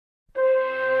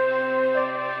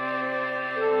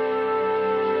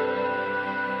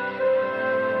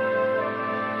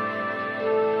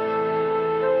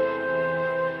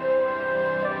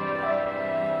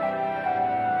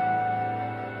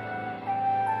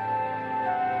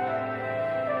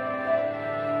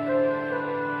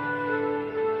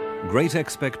Great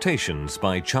Expectations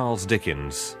by Charles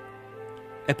Dickens.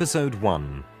 Episode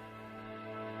 1.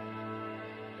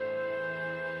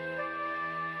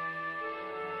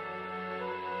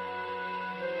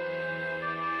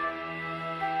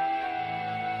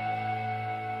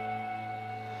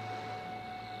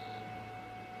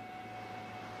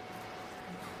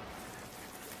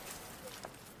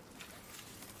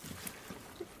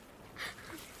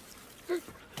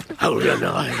 Hold your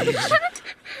noise.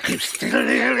 Keep still,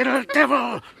 you little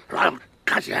devil, or I'll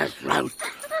cut your throat.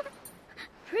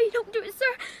 Pray don't do it, sir.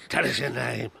 Tell us your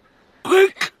name.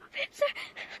 Quick! Sir.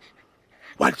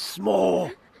 Once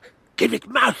more. Give it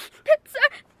mouth. Sir.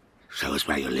 Show us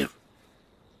where you live.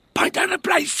 Point out a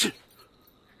place.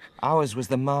 Ours was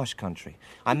the marsh country.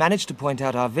 I managed to point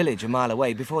out our village a mile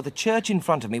away before the church in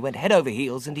front of me went head over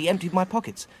heels and he emptied my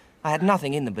pockets. I had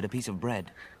nothing in them but a piece of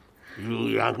bread. You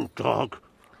young dog.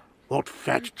 What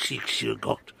fat cheeks you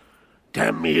got.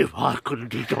 Damn me if I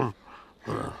couldn't eat them.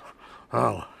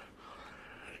 Oh.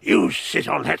 You sit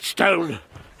on that stone.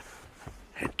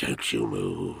 And don't you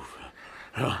move.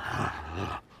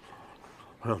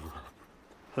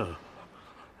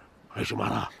 Where's your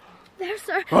mother? There,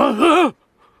 sir.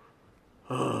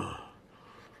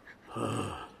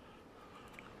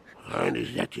 And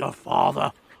is that your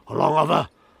father along of her?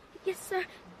 Yes, sir.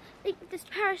 This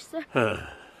parish, sir.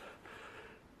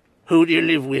 Who do you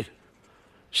live with?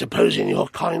 Supposing you're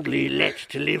kindly let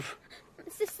to live.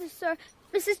 Sister, sir.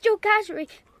 Mrs. Joe Gassery.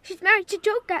 She's married to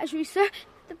Joe Gassery, sir.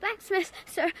 The blacksmith,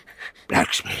 sir.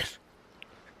 Blacksmith?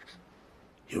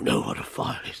 You know what a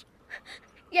file is?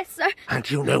 Yes, sir. And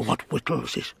you know what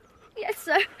whittles is? Yes,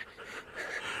 sir.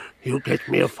 You get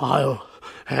me a file,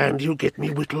 and you get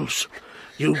me whittles.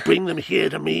 You bring them here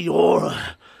to me, or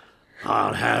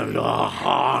I'll have your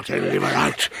heart and liver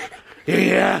out. You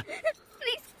hear?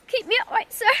 Please keep me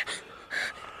upright, sir.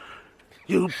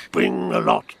 You bring a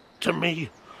lot to me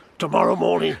tomorrow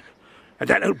morning at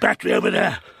that old battery over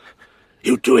there.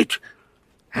 You do it,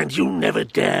 and you never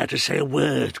dare to say a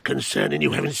word concerning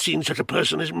you having seen such a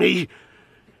person as me,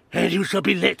 and you shall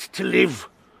be let to live.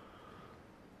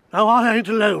 Now, I ain't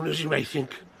alone, as you may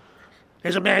think.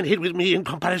 There's a man hid with me in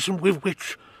comparison with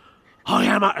which I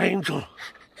am an angel.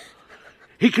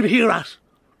 He can hear us.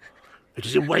 It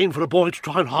is in vain for a boy to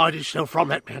try and hide himself from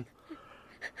that man.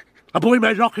 A boy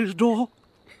may lock his door,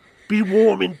 be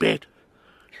warm in bed,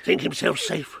 think himself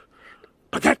safe,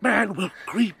 but that man will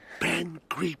creep and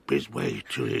creep his way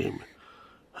to him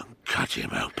and cut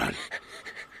him open.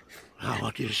 Now,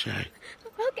 what do you say?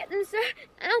 I'll get them, sir,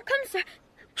 and I'll come, sir.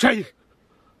 Say,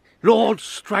 Lord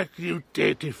strike you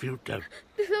dead if you don't.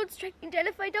 The Lord strike me dead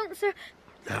if I don't, sir.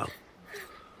 Now,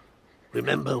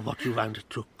 remember what you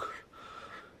undertook.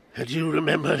 And you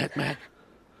remember that man.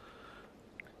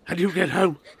 And you get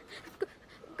home.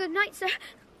 Good night, sir.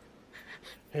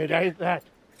 It ain't that.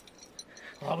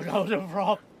 I was out of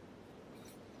rock.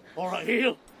 Or a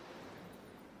heel.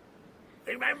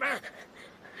 Remember?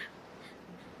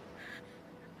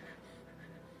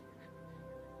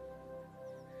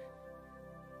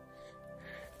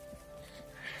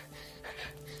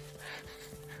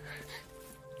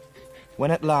 When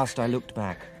at last I looked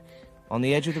back, on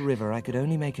the edge of the river I could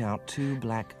only make out two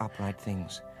black upright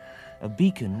things. A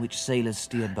beacon which sailors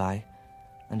steered by,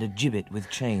 and a gibbet with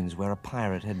chains where a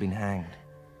pirate had been hanged.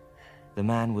 The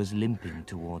man was limping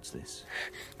towards this.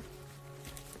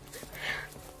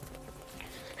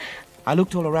 I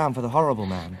looked all around for the horrible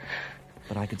man,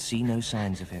 but I could see no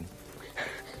signs of him.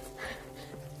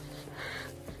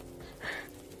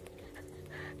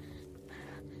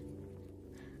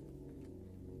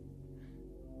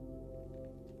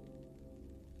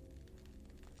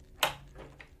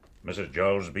 Mrs.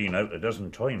 Joe's been out a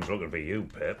dozen times looking for you,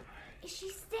 Pip. Is she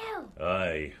still?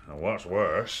 Aye, and what's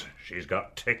worse, she's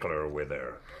got Tickler with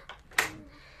her.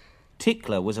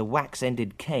 Tickler was a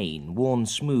wax-ended cane, worn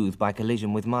smooth by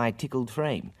collision with my tickled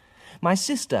frame. My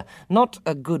sister, not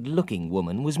a good-looking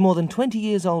woman, was more than 20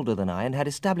 years older than I and had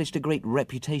established a great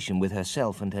reputation with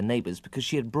herself and her neighbours because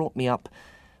she had brought me up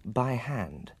by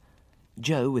hand.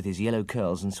 Joe, with his yellow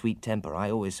curls and sweet temper, I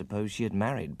always supposed she had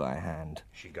married by hand.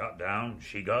 She got down,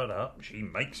 she got up, she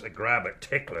makes a grab at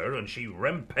Tickler, and she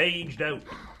rampaged out.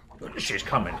 She's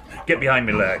coming. Get behind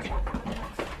me leg.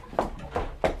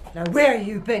 Now, where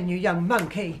you been, you young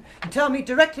monkey? And tell me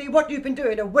directly what you've been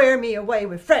doing to wear me away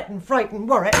with fret and fright and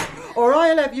worry, or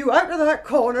I'll have you out of that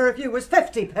corner if you was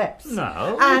 50 pips.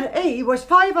 No. And he was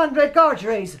 500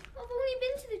 gorgeries. I've only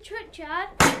been to the churchyard.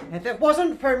 If it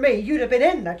wasn't for me, you'd have been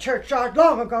in the churchyard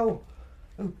long ago.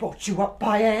 Who brought you up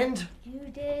by end?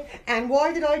 You did. And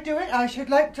why did I do it, I should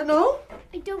like to know?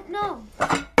 I don't know.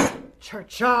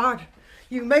 Churchyard.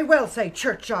 You may well say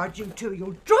churchyard, you two.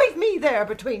 You'll drive me there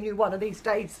between you one of these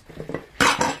days.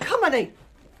 Come and eat.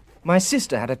 My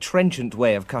sister had a trenchant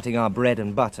way of cutting our bread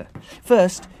and butter.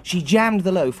 First, she jammed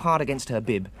the loaf hard against her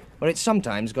bib, where it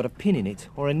sometimes got a pin in it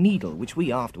or a needle, which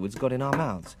we afterwards got in our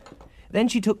mouths. Then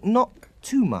she took not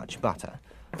too much butter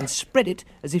and spread it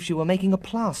as if she were making a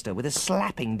plaster with a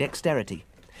slapping dexterity.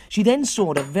 She then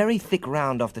sawed a very thick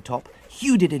round off the top,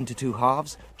 hewed it into 2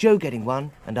 halves, Joe getting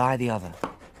one and I the other.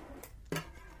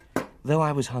 Though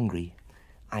I was hungry,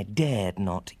 I dared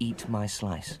not eat my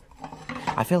slice.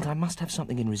 I felt I must have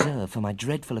something in reserve for my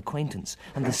dreadful acquaintance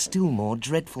and the still more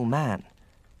dreadful man.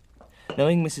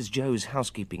 Knowing Mrs. Joe's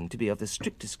housekeeping to be of the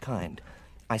strictest kind,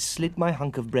 I slid my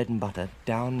hunk of bread and butter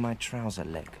down my trouser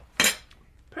leg.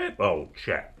 Pip, old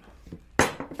chap.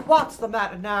 What's the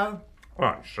matter now?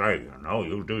 I say,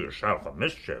 you'll do yourself a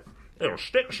mischief. It'll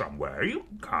stick somewhere. You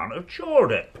can't have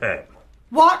chawed it, Pip.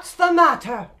 What's the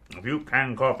matter? If you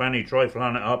can cough any trifle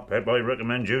on it up, Pip, I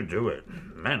recommend you do it.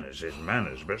 Manners is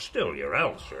manners, but still, your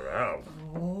health's your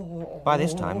health. By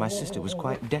this time, my sister was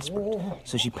quite desperate,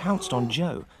 so she pounced on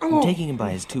Joe, and taking him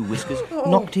by his 2 whiskers,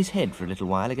 knocked his head for a little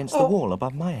while against the wall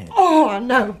above my head. Oh,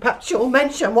 no, perhaps you'll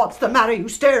mention what's the matter, you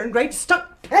staring great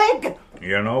stuck pig.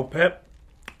 You know, Pip,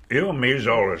 you and me is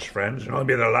always friends, and I'll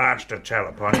be the last to tell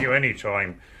upon you any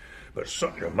time. But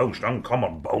such a most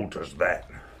uncommon bolt as that.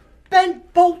 Been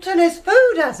bolting his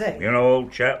food, has he? You know,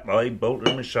 old chap, I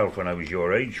bolted myself when I was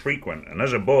your age frequent, and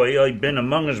as a boy I'd been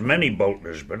among as many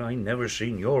bolters, but I never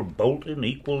seen your bolting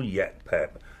equal yet,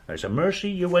 Pep. It's a mercy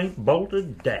you ain't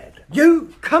bolted dead.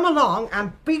 You come along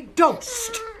and be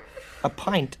dosed. A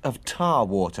pint of tar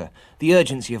water, the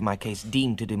urgency of my case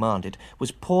deemed to demand it,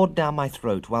 was poured down my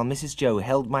throat while Mrs. Joe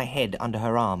held my head under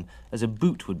her arm as a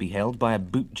boot would be held by a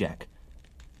bootjack.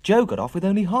 Joe got off with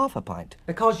only half a pint.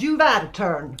 Because you've had a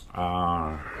turn.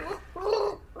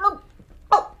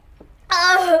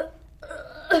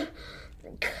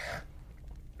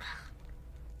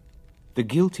 The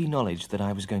guilty knowledge that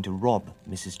I was going to rob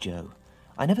Mrs. Joe.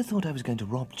 I never thought I was going to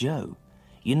rob Joe.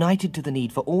 United to the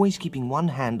need for always keeping one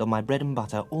hand on my bread and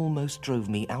butter almost drove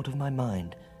me out of my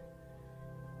mind.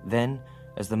 Then,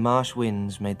 as the marsh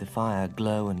winds made the fire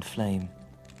glow and flame...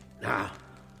 Now,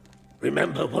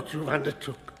 remember what you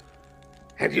undertook.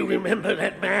 And you remember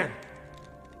that man.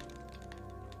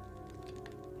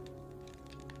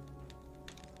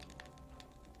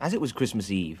 As it was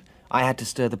Christmas Eve, I had to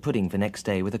stir the pudding for next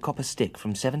day with a copper stick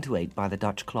from 7 to 8 by the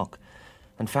Dutch clock,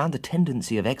 and found the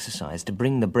tendency of exercise to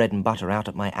bring the bread and butter out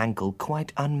at my ankle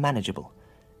quite unmanageable,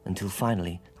 until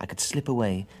finally I could slip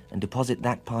away and deposit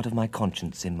that part of my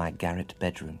conscience in my garret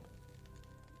bedroom.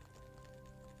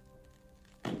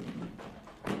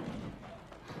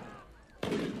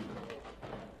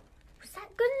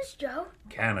 Guns, Joe?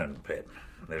 Cannon, Pip.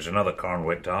 There's another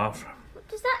convict off. What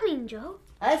does that mean, Joe?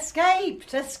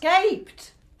 Escaped. What's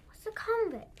a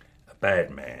convict? A bad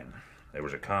man. There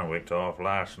was a convict off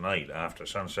last night after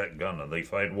sunset gun, and they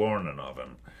fired warning of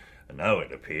him. And now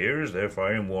it appears they're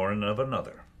firing warning of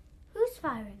another. Who's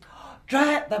firing?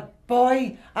 Drat the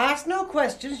boy. Ask no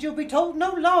questions, you'll be told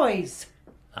no lies.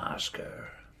 Ask her.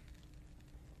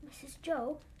 Mrs.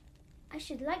 Joe, I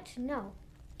should like to know,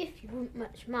 if you wouldn't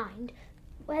much mind,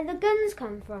 where the guns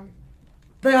come from.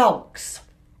 The hulks.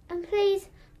 And please,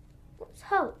 what's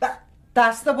Hulk?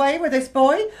 That's the way with this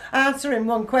boy. Answering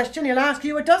one question, he'll ask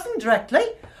you a dozen directly.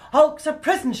 Hulks are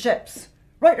prison ships,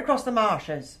 right across the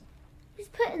marshes. Who's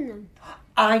putting them?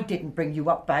 I didn't bring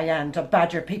you up by hand to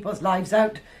badger people's lives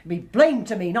out. Be blame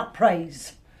to me, not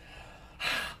praise.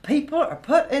 People are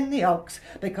put in the hulks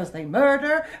because they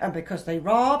murder and because they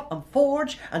rob and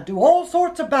forge and do all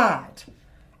sorts of bad.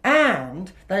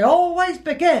 And they always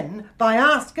begin by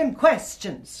asking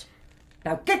questions.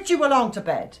 Now get you along to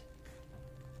bed.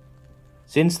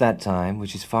 Since that time,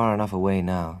 which is far enough away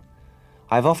now,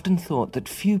 I've often thought that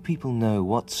few people know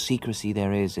what secrecy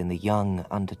there is in the young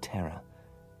under terror,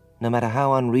 no matter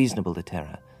how unreasonable the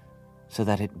terror, so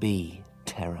that it be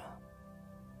terror.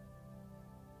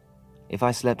 If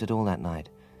I slept at all that night,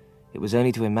 it was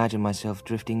only to imagine myself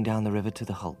drifting down the river to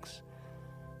the hulks,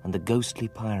 and the ghostly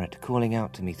pirate calling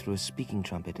out to me through a speaking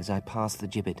trumpet as I passed the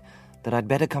gibbet that I'd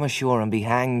better come ashore and be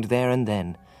hanged there and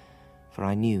then, for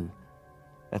I knew,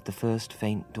 at the first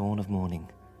faint dawn of morning,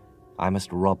 I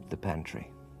must rob the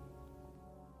pantry.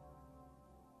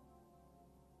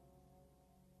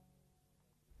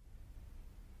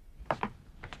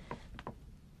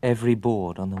 Every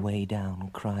board on the way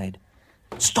down cried,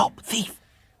 "Stop, thief!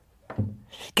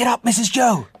 Get up, Mrs.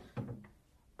 Joe!"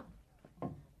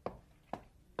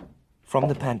 From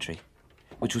the pantry,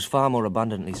 which was far more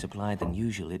abundantly supplied than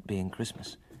usual, it being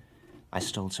Christmas, I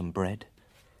stole some bread,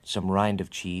 some rind of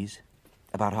cheese,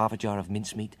 about half a jar of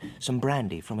mincemeat, some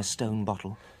brandy from a stone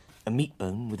bottle, a meat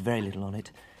bone with very little on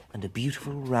it, and a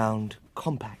beautiful, round,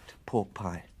 compact pork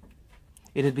pie.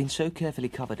 It had been so carefully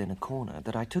covered in a corner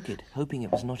that I took it, hoping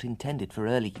it was not intended for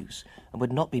early use and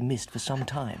would not be missed for some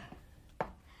time.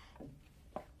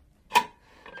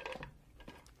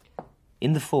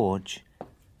 In the forge,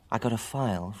 I got a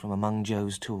file from among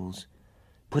Joe's tools,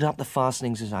 put up the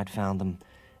fastenings as I'd found them,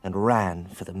 and ran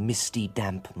for the misty,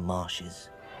 damp marshes.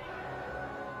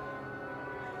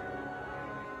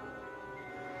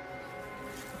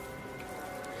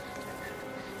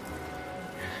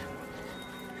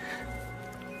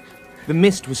 The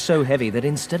mist was so heavy that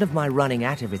instead of my running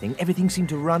at everything seemed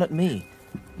to run at me.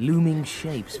 Looming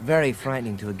shapes, very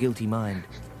frightening to a guilty mind.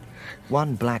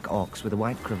 One black ox with a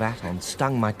white cravat on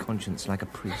stung my conscience like a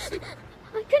priest.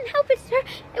 I couldn't help it, sir.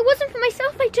 It wasn't for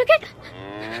myself I took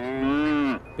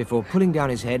it. Before pulling down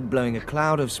his head, blowing a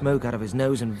cloud of smoke out of his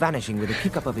nose and vanishing with a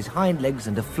kick up of his hind legs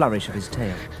and a flourish of his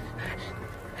tail.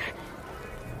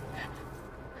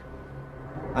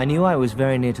 I knew I was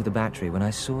very near to the battery when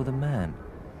I saw the man.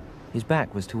 His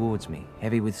back was towards me,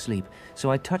 heavy with sleep,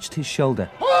 so I touched his shoulder.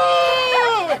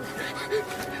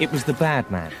 It was the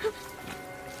bad man.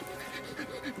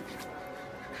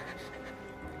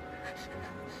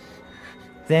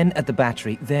 Then, at the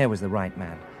battery, there was the right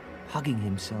man, hugging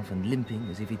himself and limping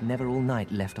as if he'd never all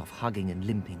night left off hugging and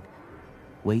limping,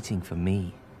 waiting for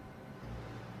me.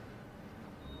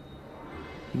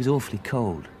 He was awfully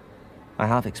cold. I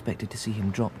half expected to see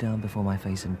him drop down before my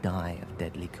face and die of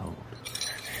deadly cold.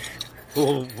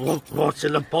 Oh, what's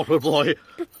in the bottle, boy?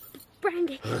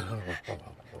 Brandy. I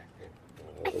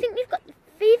think you've got the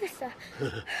fever, sir.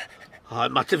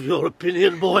 I'm much of your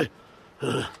opinion, boy.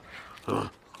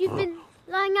 You've been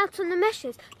lying out on the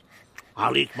meshes.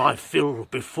 I'll eat my fill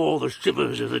before the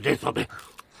shivers of the death of me.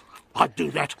 I'd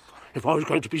do that if I was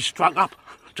going to be strung up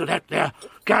to that there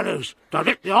gallows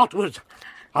directly afterwards.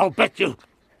 I'll bet you.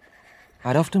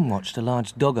 I'd often watched a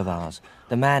large dog of ours.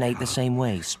 The man ate the same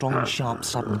way, strong, sharp,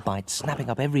 sudden bites,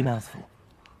 snapping up every mouthful.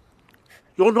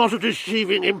 You're not a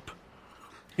deceiving imp.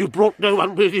 You brought no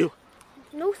one with you.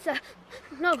 No, sir.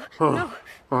 No.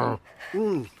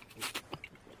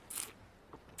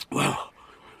 Well,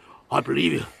 I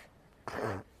believe you.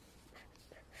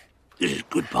 This is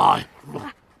good pie.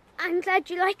 I'm glad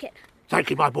you like it. Thank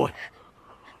you, my boy.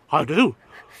 I do.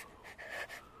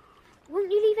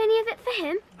 Won't you leave any of it for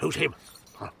him? Who's him?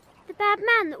 The bad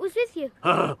man that was with you.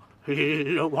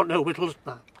 He don't want no victuals.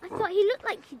 I thought he looked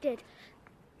like he did.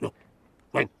 Look,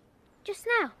 when? Just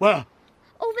now. Where?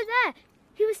 Over there.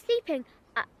 He was sleeping.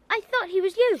 I thought he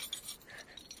was you.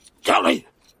 Tell me!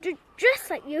 Dressed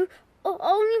like you, or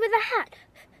only with a hat.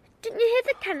 Didn't you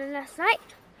hear the cannon last night?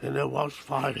 And there was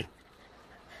fighting.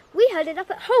 We heard it up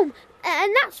at home,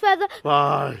 and that's where the...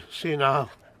 Why, see now.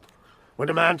 When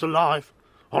a man's alive,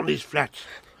 on these flats,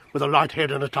 with a light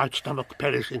head and a tight stomach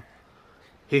perishing,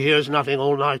 he hears nothing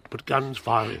all night but guns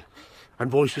firing, and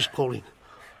voices calling,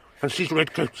 and sees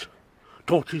redcoats,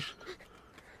 torches.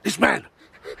 This man,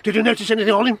 did you notice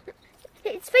anything on him?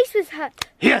 His face was hurt.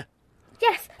 Here?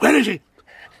 Yes. Where is he?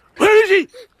 Where is he?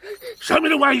 Show me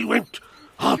the way he went.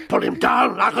 I'll pull him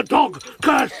down like a dog.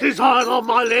 Curse his iron on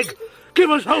my leg. Give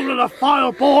us hold of the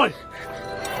file, boy.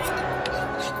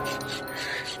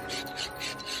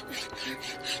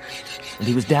 And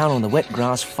he was down on the wet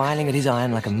grass, filing at his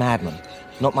iron like a madman,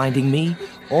 not minding me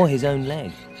or his own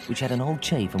leg, which had an old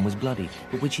chafe and was bloody,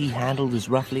 but which he handled as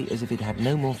roughly as if it had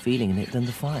no more feeling in it than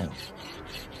the file.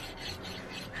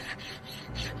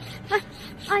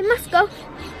 I must go.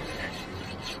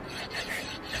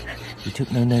 He took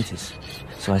no notice,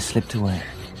 so I slipped away.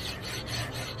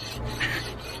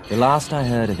 The last I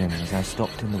heard of him as I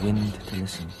stopped in the wind to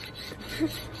listen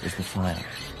was the fire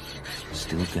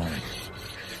still going.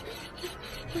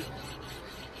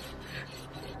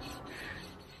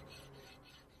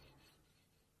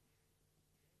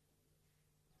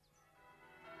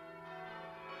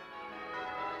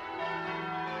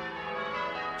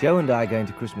 Joe and I going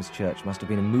to Christmas church must have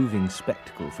been a moving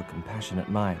spectacle for compassionate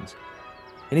minds.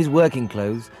 In his working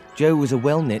clothes, Joe was a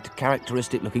well-knit,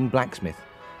 characteristic-looking blacksmith.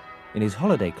 In his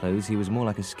holiday clothes, he was more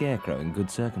like a scarecrow in good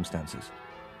circumstances.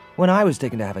 When I was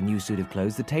taken to have a new suit of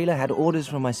clothes, the tailor had orders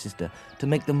from my sister to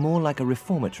make them more like a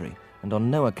reformatory, and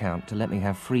on no account to let me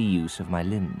have free use of my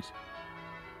limbs.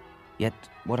 Yet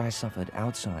what I suffered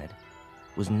outside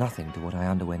was nothing to what I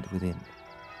underwent within.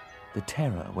 The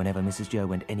terror whenever Mrs. Joe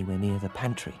went anywhere near the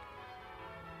pantry.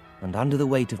 And under the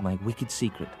weight of my wicked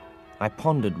secret, I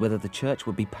pondered whether the church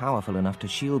would be powerful enough to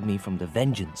shield me from the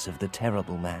vengeance of the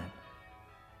terrible man.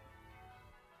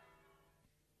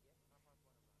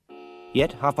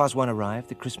 Yet 1:30 arrived,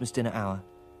 the Christmas dinner hour,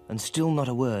 and still not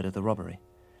a word of the robbery.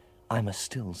 I must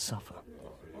still suffer.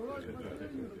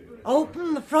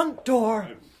 Open the front door.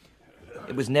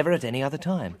 It was never at any other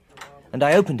time, and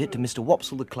I opened it to Mr.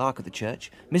 Wopsle, the clerk of the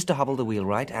church, Mr. Hubble, the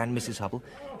wheelwright, and Mrs. Hubble,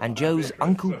 and Joe's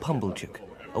Uncle Pumblechook,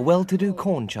 a well-to-do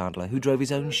corn chandler who drove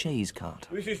his own chaise cart.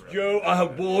 Mrs. Joe, I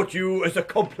have brought you, as a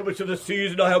compliment of the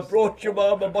season, I have brought you,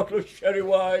 Mum, a bottle of sherry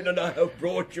wine, and I have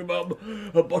brought you, Mum,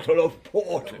 a bottle of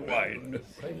port wine.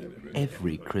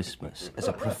 Every Christmas, as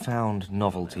a profound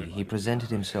novelty, he presented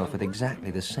himself with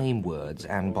exactly the same words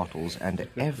and bottles, and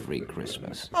every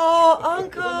Christmas... Oh,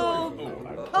 Uncle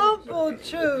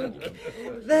Pumblechook,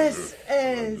 this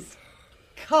is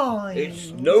kind.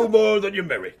 It's no more than your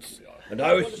merits. And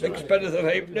how 6 of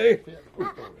halfpenny?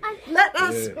 Let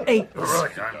us eat.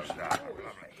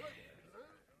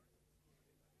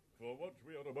 For what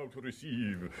we are about to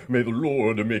receive, may the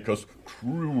Lord make us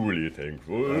truly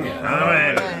thankful.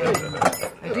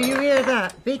 Do you hear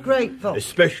that? Be grateful.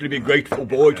 Especially be grateful,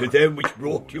 boy, to them which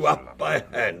brought you up by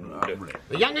hand.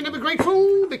 The young are never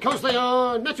grateful because they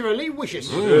are naturally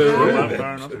vicious.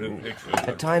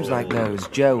 At times like those,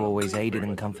 Joe always aided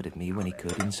and comforted me when he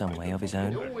could in some way of his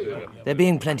own. There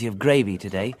being plenty of gravy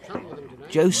today,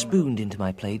 Joe spooned into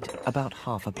my plate about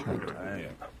half a pint.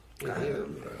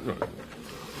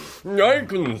 I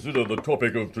consider the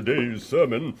topic of today's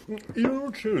sermon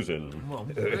ill-chosen.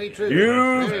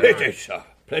 You've hit it, sir.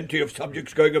 Plenty of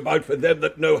subjects going about for them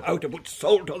that know how to put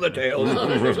salt on the tail.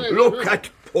 Look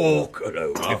at pork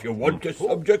alone. If you want a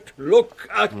subject, look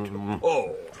at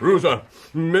pork. True, sir.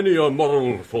 Many are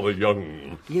moral for the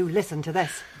young. You listen to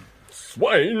this.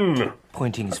 Swine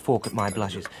Pointing his fork at my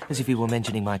blushes, as if he were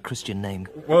mentioning my Christian name.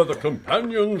 were the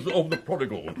companions of the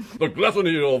prodigal. The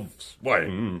gluttony of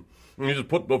swine is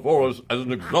put before us as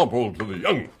an example to the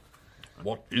young.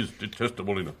 What is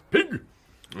detestable in a pig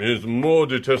is more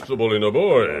detestable in a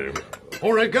boy.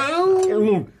 Or a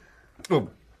girl?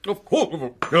 Of course, of a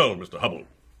girl, Mr. Hubble.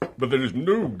 But there is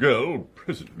no girl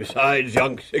present. Besides,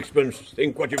 young Sixpence,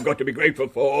 think what you've got to be grateful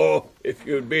for. If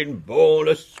you'd been born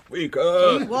a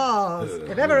squeaker, He was.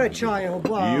 If ever a child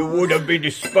was. you would have been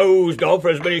disposed of for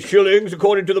as many shillings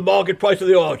according to the market price of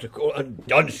the article, and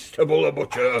Dunstable the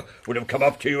butcher would have come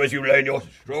up to you as you lay in your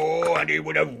straw, and he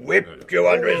would have whipped you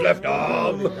under his left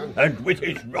arm, and with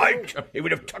his right he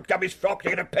would have tucked up his frock to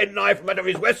get a penknife from out of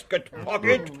his waistcoat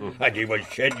pocket, and he would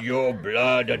shed your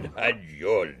blood and had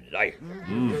your life.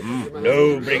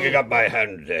 No bringing up my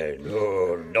hand there,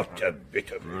 no, not a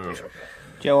bit of it.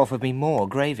 Joe offered me more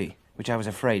gravy, which I was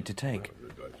afraid to take.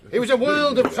 It was a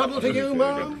world of trouble to you,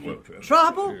 Mum.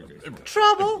 Trouble?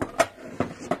 Trouble?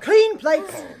 Clean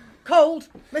plates. Cold,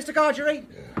 Mr. Gargery.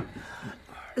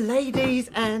 Ladies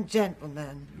and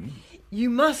gentlemen, you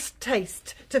must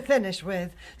taste to finish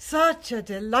with such a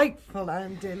delightful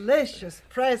and delicious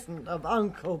present of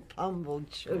Uncle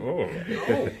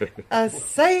Pumblechook. A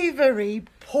savoury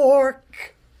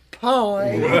pork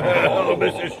pie. Oh,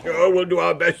 Mrs. Shaw, we'll do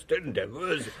our best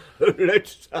endeavours.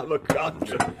 Let's have a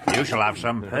cut. You shall have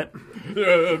some, Pet.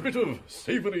 A bit of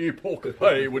savoury pork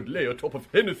pie would lay atop of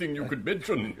anything you could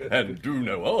mention and do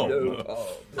no harm.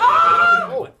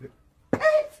 Oh!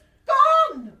 It's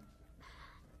gone!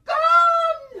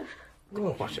 Gone!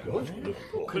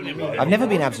 I've never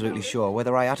been absolutely sure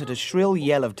whether I uttered a shrill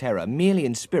yell of terror merely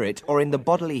in spirit or in the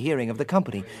bodily hearing of the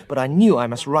company, but I knew I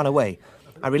must run away.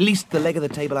 I released the leg of the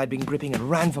table I'd been gripping and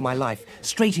ran for my life,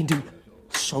 straight into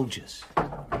soldiers.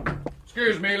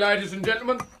 Excuse me, ladies and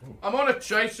gentlemen. I'm on a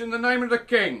chase in the name of the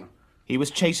king. He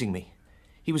was chasing me.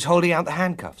 He was holding out the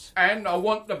handcuffs. And I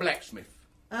want the blacksmith.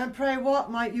 And pray what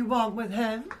might you want with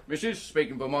him? Mrs.,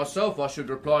 speaking for myself, I should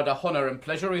reply the honour and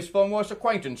pleasure is for my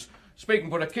acquaintance. Speaking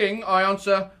for the king, I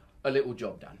answer, a little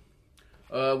job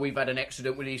done. We've had an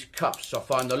accident with these cuffs. I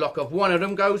find the lock of one of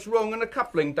them goes wrong and the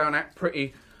coupling don't act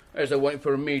pretty. As they're waiting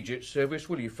for immediate service,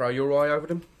 will you throw your eye over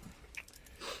them?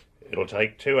 It'll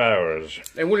take 2 hours.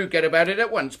 Then will you get about it at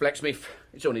once, blacksmith?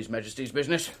 It's on His Majesty's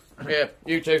business. Here,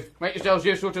 you two, make yourselves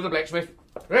useful to the blacksmith.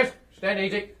 Rest, stand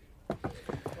easy.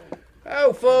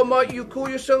 How far might you call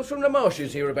yourselves from the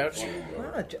marshes hereabouts?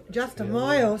 Well, just a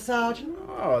mile, Sergeant.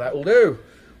 Oh, that'll do.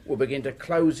 We'll begin to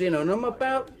close in on them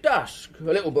about dusk. A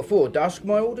little before dusk,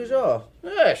 my orders are.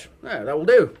 Yes, that'll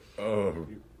do.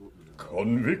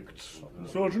 Convicts,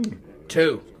 Sergeant?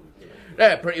 2.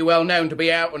 They're pretty well known to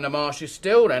be out on the marshes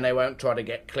still, and they won't try to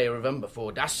get clear of them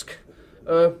before dusk.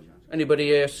 Anybody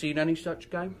here seen any such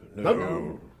game?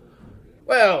 No.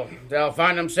 Well, they'll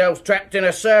find themselves trapped in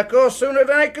a circle sooner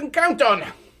than they can count on.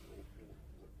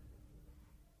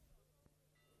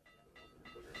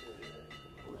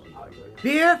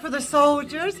 Beer for the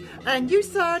soldiers, and you,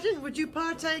 Sergeant, would you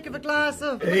partake of a glass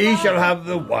of... He shall have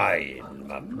the wine,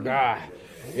 ma'am.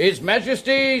 His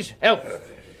Majesty's health.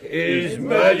 His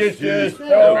Majesty's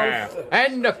health.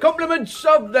 And the compliments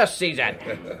of the season.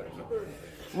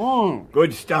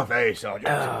 Good stuff, eh, Sergeant?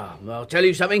 I'll tell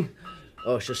you something.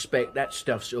 I suspect that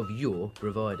stuff's of your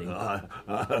providing.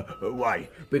 Why?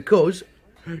 Because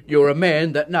you're a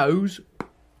man that knows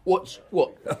what's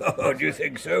what. Oh, do you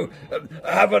think so?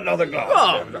 Have another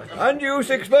glass. And you,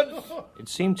 sixpence? It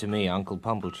seemed to me Uncle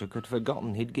Pumblechook had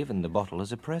forgotten he'd given the bottle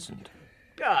as a present.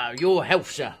 Your health,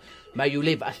 sir. May you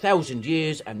live 1,000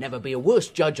 years and never be a worse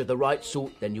judge of the right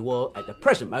sort than you are at the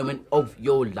present moment of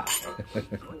your life.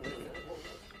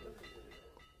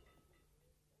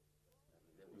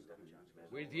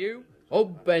 With you,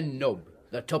 hob and nob.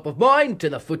 The top of mine to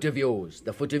the foot of yours.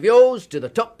 The foot of yours to the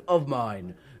top of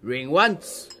mine. Ring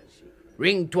once,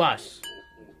 ring twice.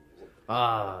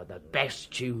 The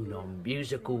best tune on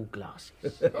musical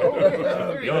glasses.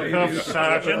 Your cuffs,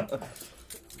 Sergeant.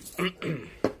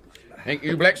 Thank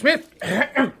you, blacksmith.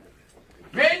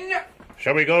 Men!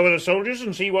 Shall we go with the soldiers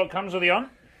and see what comes of the on?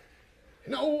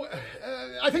 No,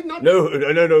 I think not. No,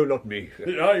 not me.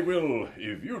 I will,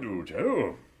 if you do,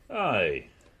 Joe. Aye.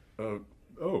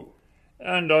 Oh.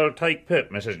 And I'll take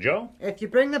Pip, Mrs. Joe. If you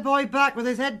bring the boy back with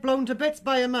his head blown to bits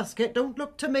by a musket, don't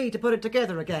look to me to put it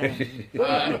together again.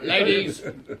 Ladies,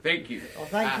 thank you. Oh,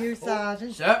 thank you,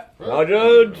 Sergeant. Sir,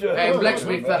 Sergeant!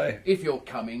 blacksmith, if you're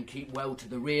coming, keep well to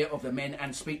the rear of the men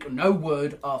and speak no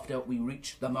word after we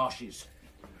reach the marshes.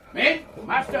 Men,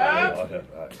 master!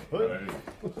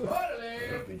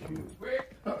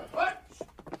 Quick, what?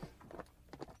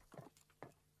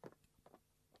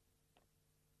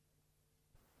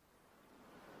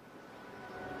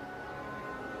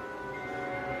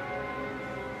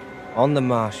 On the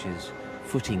marshes,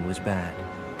 footing was bad,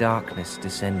 darkness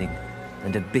descending,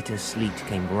 and a bitter sleet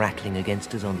came rattling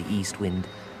against us on the east wind,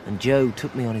 and Joe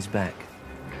took me on his back.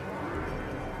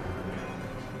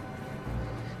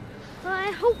 Well,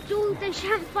 I hope they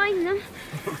shan't find them.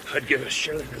 I'd give a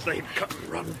shilling if they'd cut and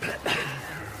run, Pet.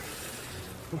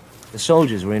 The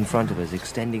soldiers were in front of us,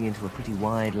 extending into a pretty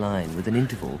wide line with an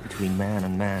interval between man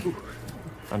and man.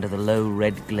 Under the low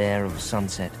red glare of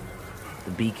sunset,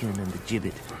 the beacon and the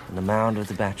gibbet and the mound of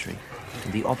the battery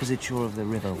and the opposite shore of the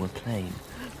river were plain,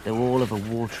 though all of a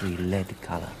watery lead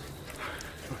colour.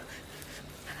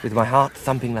 With my heart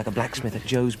thumping like a blacksmith at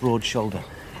Joe's broad shoulder,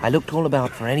 I looked all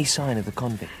about for any sign of the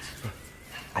convicts.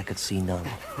 I could see none.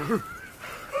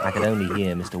 I could only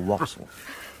hear Mr. Wopsle.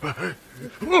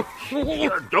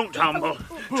 Don't tumble.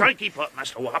 Try keep up,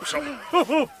 Mr. Wopsle.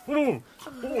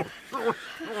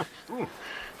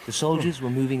 The soldiers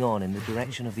were moving on in the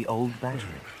direction of the old battery.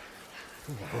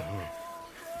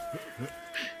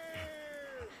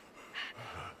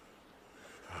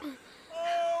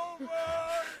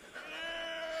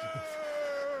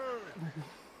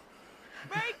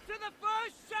 Make to the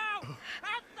first shout!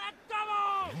 At the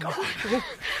double!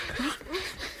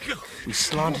 We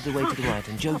slanted away to the right,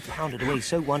 and Joe pounded away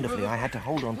so wonderfully I had to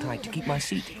hold on tight to keep my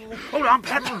seat. Hold on,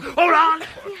 Pep. Hold on.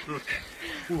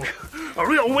 A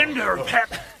real winder,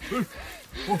 Pep.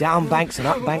 Down banks and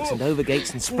up banks and over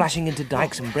gates and splashing into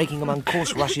dikes and breaking among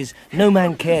coarse rushes, no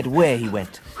man cared where he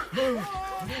went.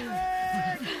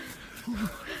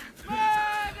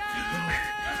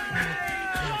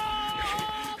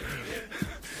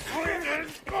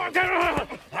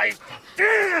 I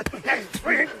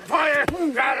swing fire.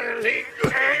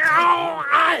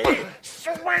 I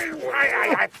swing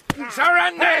fire.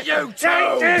 Surrender, you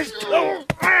two.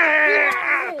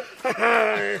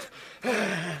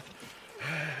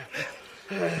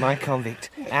 My convict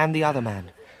and the other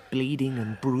man, bleeding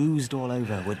and bruised all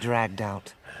over, were dragged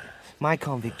out. My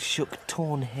convict shook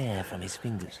torn hair from his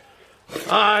fingers.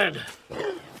 Fine.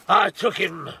 I took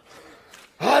him.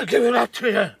 I'll give him up to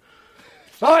you.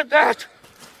 Like that.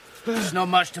 There's not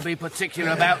much to be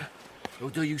particular about. It'll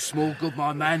do you small good,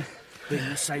 my man, being in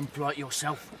the same plight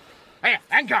yourself. Here,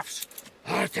 handcuffs.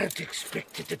 I don't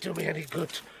expect it to do me any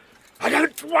good. I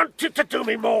don't want it to do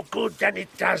me more good than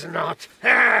it does not.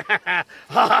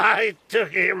 I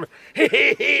took him.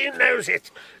 He knows it.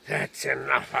 That's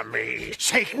enough for me.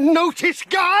 Take notice,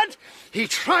 guard! He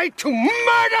tried to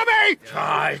murder me!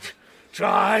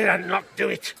 Tried and not do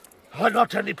it. I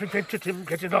not only prevented him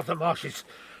getting off the marshes,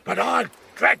 but I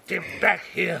dragged him back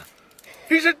here.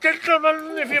 He's a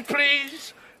gentleman, if you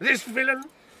please, this villain.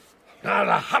 Now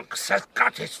the Hunks has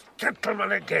got his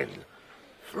gentleman again.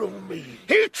 Through me.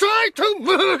 He tried to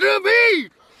murder me!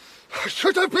 I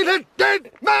should have been a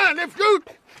dead man if you'd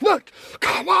not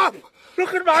come up!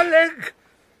 Look at my leg.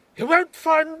 You won't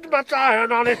find much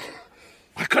iron on it.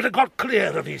 I could have got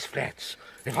clear of these flats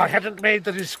if I hadn't made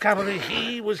the discovery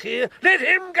he was here. Let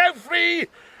him go free!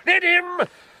 Let him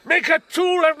make a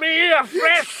tool of me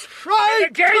afresh! Try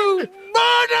to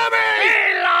murder me!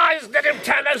 He lies! Let him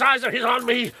turn those eyes of his on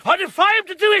me! I defy him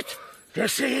to do it! Do you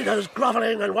see those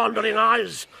grovelling and wandering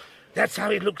eyes? That's how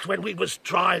he looked when we was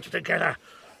tried together.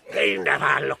 He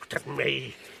never looked at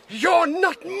me. You're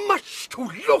not much to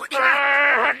look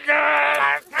at!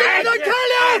 Did I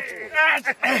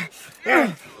tell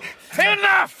you?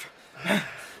 Enough!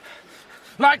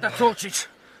 Light the torches.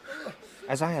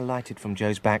 As I alighted from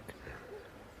Joe's back,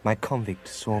 my convict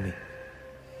saw me.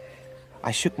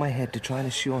 I shook my head to try and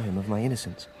assure him of my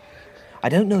innocence. I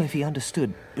don't know if he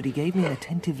understood, but he gave me an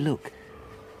attentive look.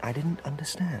 I didn't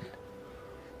understand.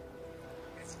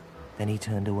 Then he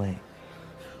turned away.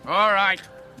 All right.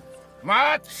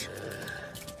 March!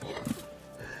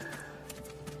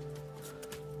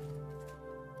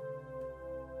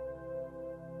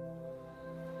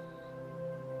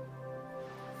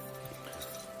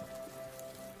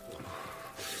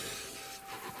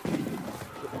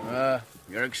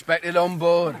 You're expected on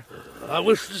board. I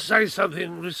wish to say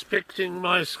something respecting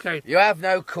my escape. You have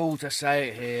no call to say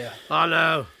it here. I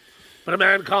know, but a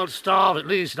man can't starve, at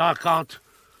least I can't.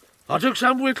 I took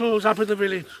some victuals up in the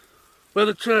village, where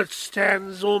the church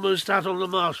stands almost out on the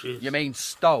marshes. You mean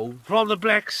stole? From the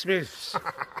blacksmiths.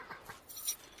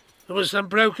 There was some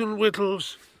broken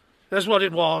victuals, that's what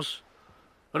it was,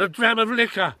 and a dram of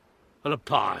liquor, and a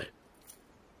pie.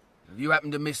 Have you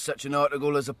happened to miss such an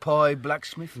article as a pie,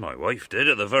 blacksmith? My wife did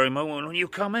at the very moment when you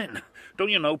come in. Don't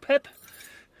you know, Pip?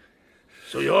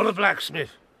 So you're the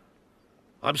blacksmith.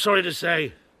 I'm sorry to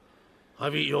say,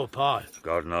 I've eat your pie.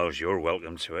 God knows you're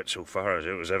welcome to it so far as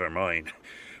it was ever mine.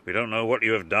 We don't know what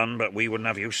you have done, but we wouldn't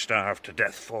have you starved to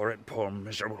death for it, poor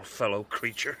miserable fellow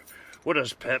creature. Would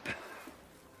us, Pip?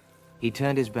 He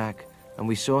turned his back, and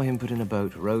we saw him put in a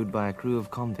boat rowed by a crew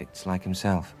of convicts like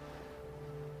himself.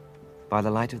 By the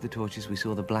light of the torches, we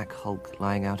saw the black hulk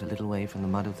lying out a little way from the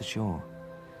mud of the shore.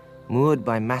 Moored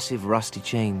by massive rusty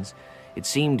chains, it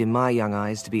seemed in my young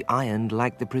eyes to be ironed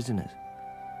like the prisoners.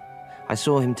 I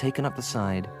saw him taken up the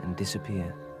side and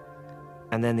disappear.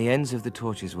 And then the ends of the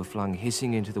torches were flung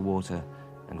hissing into the water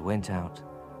and went out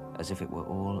as if it were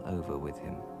all over with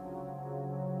him.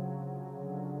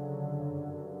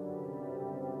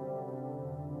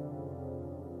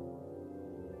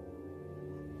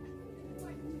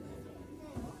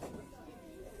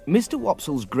 Mr.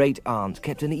 Wopsle's great-aunt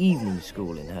kept an evening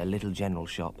school in her little general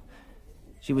shop.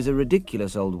 She was a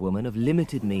ridiculous old woman of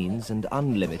limited means and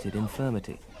unlimited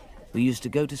infirmity, who used to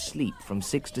go to sleep from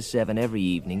 6 to 7 every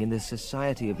evening in the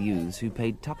society of youths who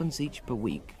paid twopence each per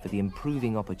week for the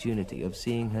improving opportunity of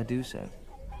seeing her do so.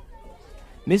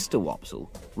 Mr. Wopsle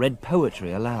read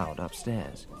poetry aloud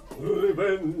upstairs.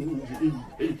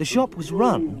 The shop was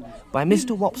run by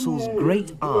Mr. Wopsle's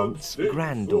great-aunt's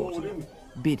granddaughter,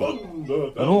 Biddy,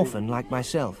 an orphan like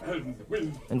myself.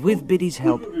 And with Biddy's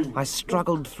help, I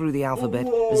struggled through the alphabet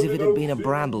as if it had been a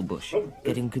bramble bush,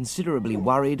 getting considerably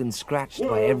worried and scratched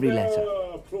by every letter.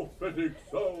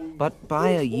 But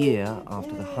by a year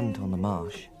after the hunt on the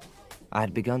marsh, I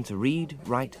had begun to read,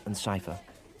 write and cipher,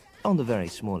 on the very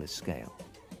smallest scale.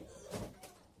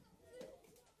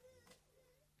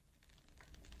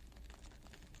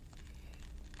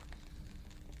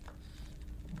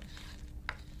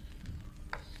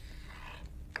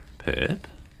 Pip?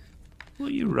 What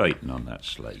are you writing on that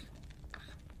slate?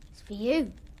 It's for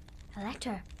you. A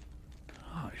letter.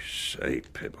 I say,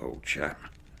 Pip, old chap,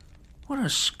 what a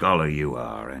scholar you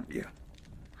are, ain't you?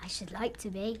 I should like to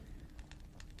be.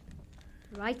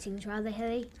 Writing's rather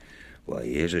hilly. Why,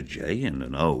 here's a J and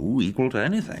an O equal to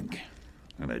anything.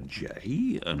 And a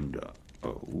J and a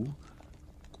O.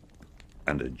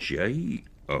 And a J,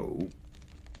 O.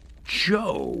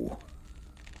 Joe.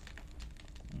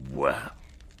 Well.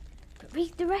 But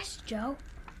read the rest, Joe.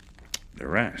 The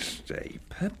rest, eh,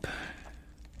 Pip?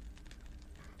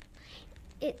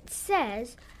 It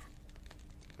says,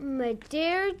 "My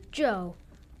dear Joe,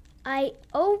 I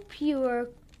hope you are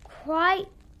quite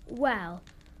well.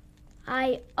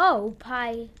 I hope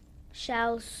I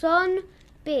shall soon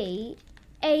be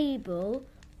able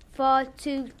for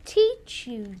to teach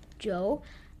you, Joe,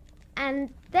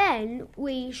 and then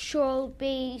we shall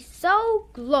be so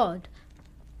glad.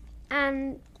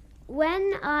 And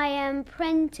when I am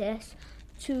prentice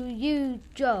to you,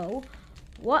 Joe,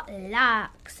 what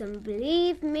larks, and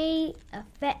believe me,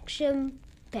 affection,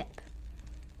 Pip."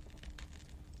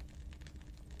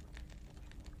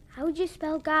 How would you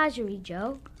spell Gargery,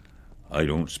 Joe? I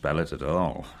don't spell it at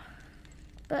all.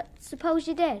 But suppose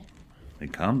you did.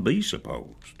 It can't be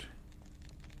supposed.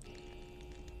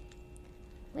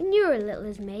 when you were as little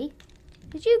as me,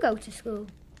 did you go to school?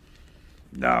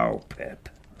 No, Pip.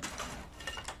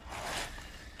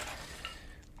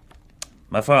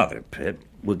 My father, Pip,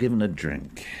 were given a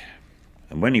drink.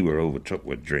 And when he were overtook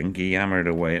with drink, he hammered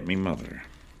away at me mother.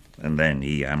 And then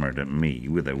he hammered at me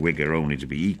with a wigger only to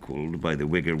be equalled by the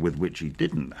wigger with which he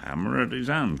didn't hammer at his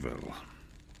anvil.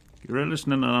 You're a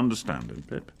listening and understanding,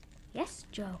 Pip? Yes,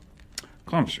 Joe.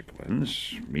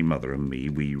 Consequence, me mother and me,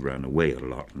 we ran away a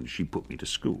lot, and she put me to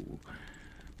school.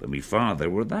 But me father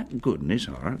were that good in his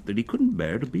heart that he couldn't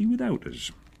bear to be without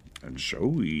us. And so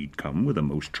he'd come with a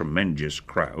most tremendous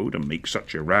crowd and make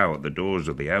such a row at the doors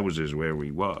of the houses where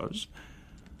we was,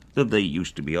 that they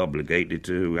used to be obligated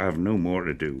to have no more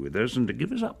to do with us and to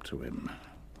give us up to him.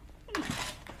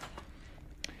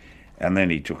 And then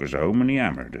he took us home and he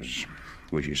hammered us,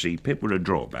 which you see, Pip, were a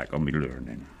drawback on me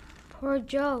learning. Poor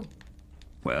Joe.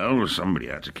 Well, somebody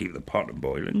had to keep the pot a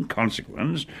boiling.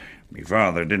 Consequence, me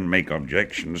father didn't make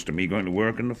objections to me going to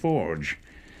work in the forge.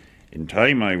 In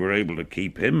time I were able to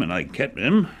keep him, and I kept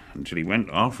him until he went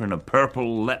off in a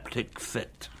purple leptic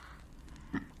fit.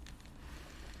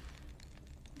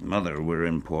 Mother were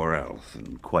in poor health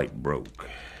and quite broke.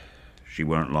 She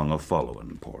weren't long of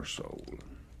following, poor soul.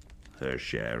 Her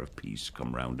share of peace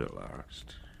come round at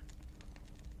last.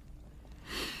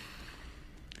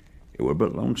 It were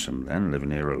but lonesome then, living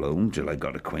here alone, till I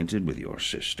got acquainted with your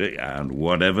sister, and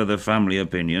whatever the family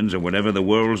opinions, or whatever the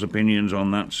world's opinions on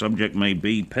that subject may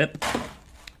be, Pip,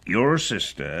 your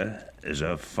sister is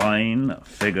a fine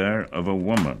figure of a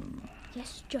woman.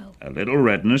 Yes, Joe. A little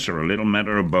redness or a little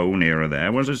matter of bone here or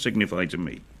there was a signify to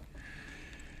me.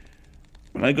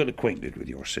 When I got acquainted with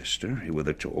your sister, with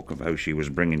the talk of how she was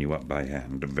bringing you up by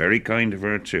hand, very kind of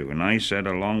her too, and I said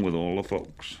along with all the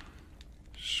folks.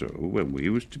 So, when we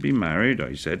was to be married,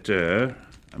 I said to her,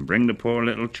 and bring the poor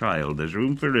little child, there's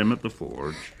room for him at the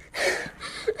forge.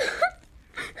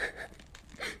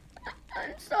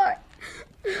 I'm sorry.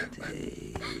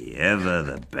 Ever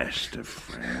the best of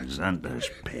friends, and there's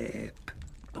Pip.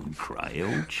 Don't cry,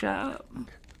 old chap.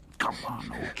 Come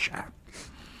on, old chap.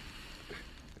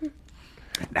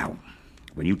 Now,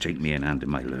 when you take me in hand in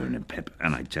my learning, Pip,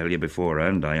 and I tell you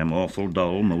beforehand I am awful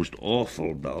dull, most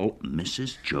awful dull,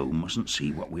 Mrs. Joe mustn't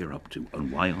see what we're up to.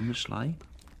 And why on the sly?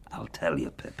 I'll tell you,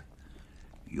 Pip.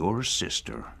 Your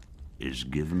sister is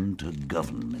given to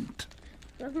government.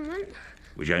 Government?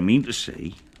 Which I mean to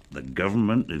say, the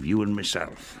government of you and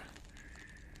myself.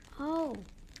 Oh.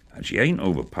 And she ain't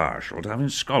over partial to having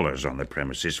scholars on the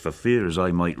premises for fear as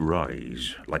I might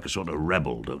rise, like a sort of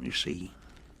rebel, don't you see?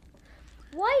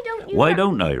 Why don't you... Why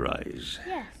don't I rise?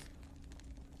 Yes.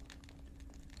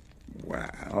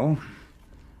 Well,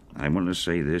 I want to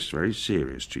say this very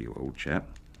serious to you, old chap.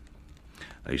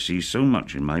 I see so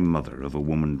much in my mother of a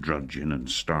woman drudging and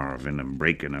starving and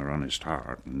breaking her honest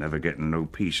heart and never getting no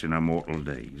peace in her mortal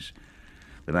days,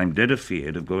 that I'm dead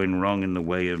afeard of going wrong in the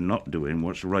way of not doing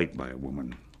what's right by a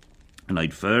woman. And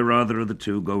I'd far rather of the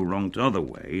two go wrong t'other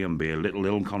way and be a little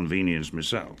ill-convenienced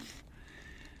myself.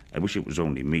 I wish it was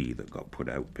only me that got put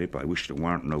out, Pip. I wish there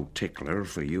weren't no tickler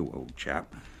for you, old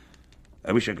chap.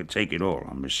 I wish I could take it all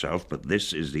on myself, but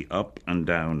this is the up and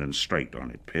down and straight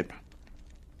on it, Pip.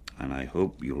 And I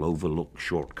hope you'll overlook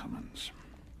shortcomings.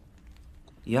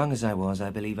 Young as I was, I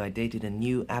believe I dated a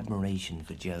new admiration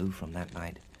for Joe from that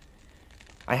night.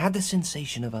 I had the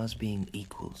sensation of us being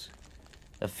equals,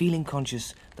 of feeling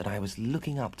conscious that I was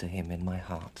looking up to him in my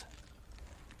heart.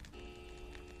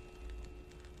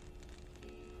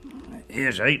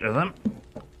 Here's 8 of them.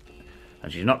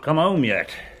 And she's not come home yet.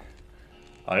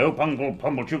 I hope Uncle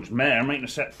Pumblechook's mare mayn't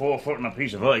have set 4 foot on a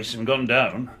piece of ice and gone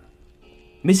down.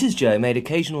 Mrs. Joe made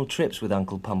occasional trips with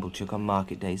Uncle Pumblechook on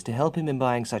market days to help him in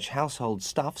buying such household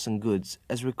stuffs and goods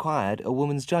as required a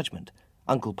woman's judgment,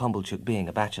 Uncle Pumblechook being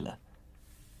a bachelor.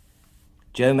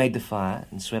 Joe made the fire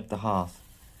and swept the hearth,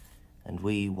 and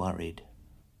we worried.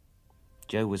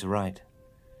 Joe was right.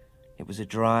 It was a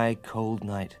dry, cold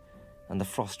night, and the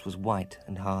frost was white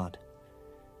and hard.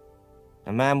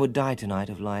 A man would die tonight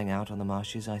of lying out on the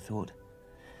marshes, I thought.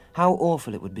 How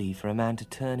awful it would be for a man to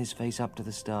turn his face up to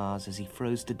the stars as he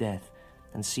froze to death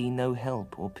and see no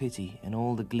help or pity in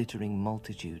all the glittering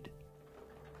multitude.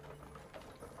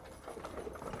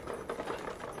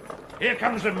 Here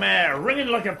comes the mare, ringing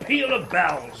like a peal of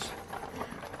bells.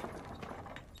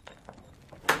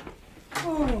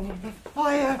 Oh, the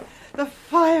fire! The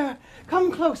fire!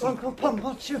 Come close, Uncle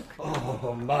Pumblechook.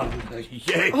 Oh, Mum,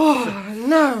 yes. Oh,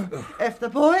 no. If the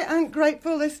boy ain't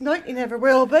grateful this night, he never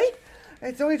will be.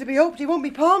 It's only to be hoped he won't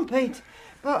be palm Pete.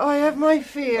 But I have my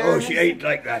fears. Oh, she ain't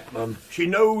like that, Mum. She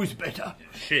knows better.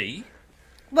 She?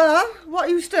 Well, what are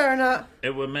you staring at?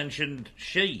 It were mentioned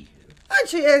she. And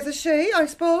she is a she, I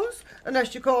suppose,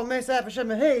 unless you call Miss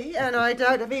Evesham a he, and I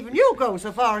doubt if even you go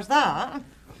so far as that.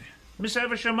 Miss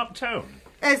Evesham uptown?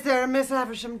 Is there a Miss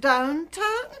Evesham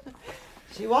downtown?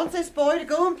 She wants this boy to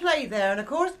go and play there, and of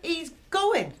course he's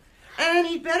going. And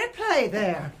he'd better play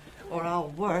there, or I'll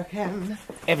work him.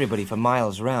 Everybody for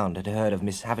miles round had heard of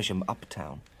Miss Havisham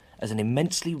uptown as an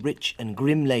immensely rich and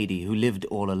grim lady who lived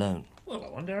all alone. Well, I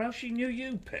wonder how she knew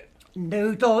you, Pip.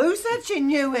 Noodle, who said she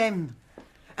knew him?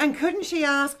 And couldn't she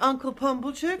ask Uncle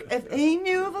Pumblechook if he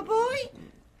knew of a boy?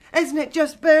 Isn't it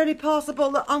just barely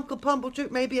possible that Uncle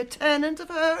Pumblechook may be a tenant of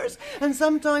hers and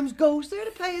sometimes goes there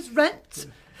to pay his rent?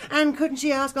 And couldn't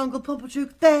she ask Uncle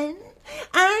Pumblechook then?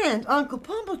 And Uncle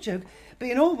Pumblechook,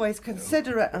 being always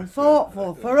considerate and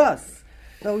thoughtful for us,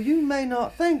 though you may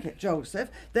not think it, Joseph,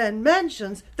 then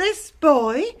mentions this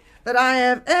boy that I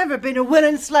have ever been a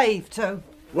willing slave to.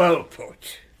 Well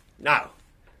put. Now,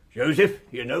 Joseph,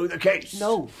 you know the case.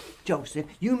 No, Joseph,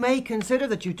 you may consider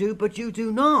that you do, but you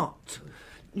do not.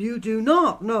 You do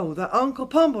not know that Uncle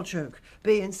Pumblechook,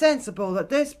 being sensible that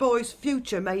this boy's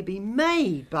future may be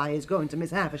made by his going to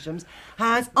Miss Havisham's,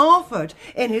 has offered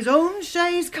in his own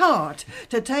chaise cart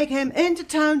to take him into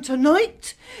town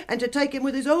tonight and to take him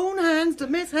with his own hands to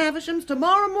Miss Havisham's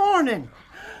tomorrow morning.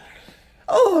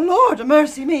 Oh, Lord,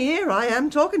 mercy me, here I am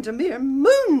talking to mere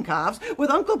mooncalves with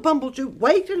Uncle Pumblechook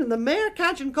waiting and the mare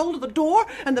catching cold of the door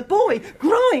and the boy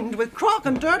grimed with crock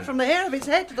and dirt from the hair of his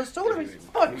head to the sole of his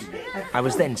foot. I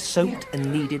was then soaked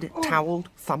and kneaded, towelled,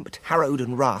 thumped, harrowed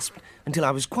and rasped until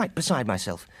I was quite beside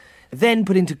myself. Then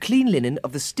put into clean linen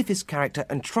of the stiffest character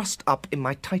and trussed up in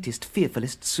my tightest,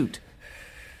 fearfulest suit.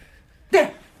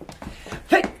 There!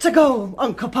 Fit to go,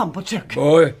 Uncle Pumblechook.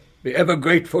 Boy, be ever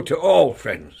grateful to all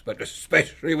friends, but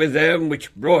especially with them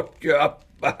which brought you up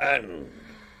a hand.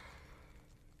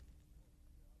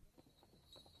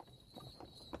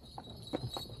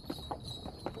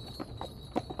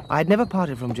 I had never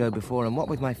parted from Joe before, and what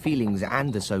with my feelings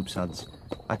and the soapsuds,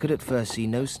 I could at first see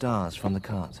no stars from the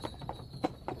cart.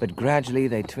 But gradually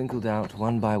they twinkled out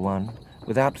one by one,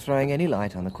 without throwing any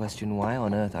light on the question why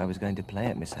on earth I was going to play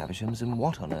at Miss Havisham's and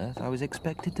what on earth I was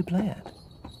expected to play at.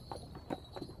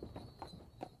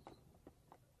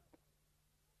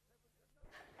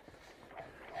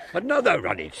 Another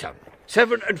running sum.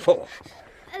 7 and 4.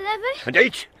 11? And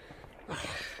 8. Oh,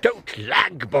 don't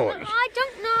lag, boys. I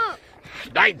don't know.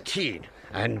 19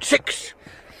 and 6.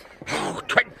 Oh,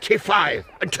 25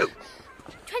 and 2.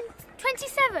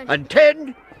 27. And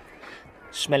 10.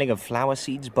 Smelling of flower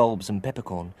seeds, bulbs and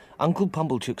peppercorn, Uncle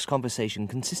Pumblechook's conversation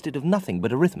consisted of nothing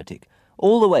but arithmetic,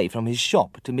 all the way from his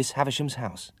shop to Miss Havisham's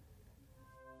house.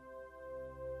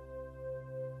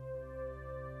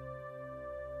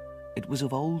 It was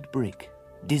of old brick,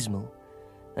 dismal,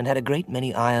 and had a great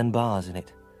many iron bars in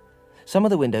it. Some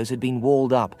of the windows had been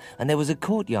walled up, and there was a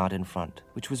courtyard in front,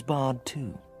 which was barred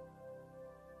too.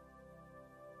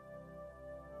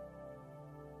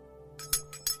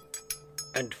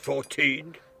 And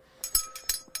 14.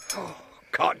 Oh,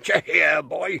 can't you hear,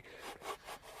 boy?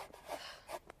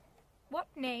 What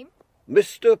name?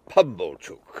 Mr.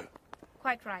 Pumblechook.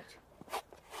 Quite right.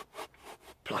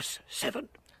 Plus 7.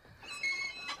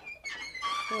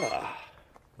 Ah,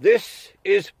 this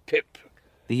is Pip.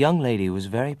 The young lady was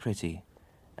very pretty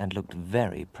and looked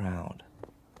very proud.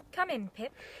 Come in,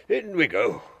 Pip. In we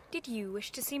go. Did you wish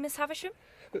to see Miss Havisham?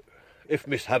 If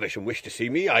Miss Havisham wished to see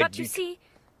me, I'd But you see,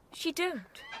 she don't.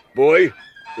 Boy,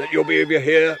 let your behaviour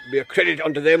here be a credit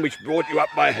unto them which brought you up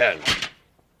by hand.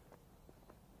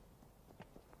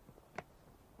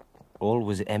 All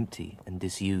was empty and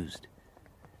disused,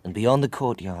 and beyond the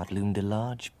courtyard loomed a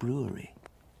large brewery.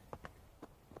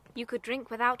 You could drink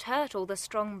without hurt all the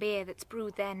strong beer that's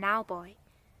brewed there now, boy.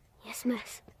 Yes,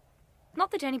 miss.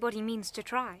 Not that anybody means to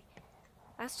try.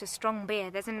 As to strong beer,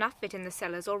 there's enough of it in the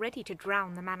cellars already to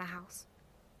drown the manor house.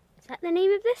 Is that the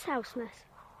name of this house, miss?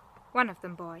 One of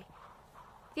them, boy.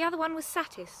 The other one was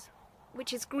Satis,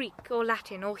 which is Greek or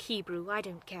Latin or Hebrew, I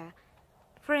don't care.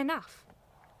 For enough.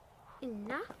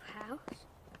 Enough house?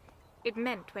 It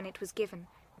meant, when it was given,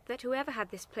 that whoever had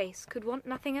this place could want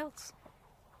nothing else.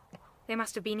 They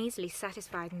must have been easily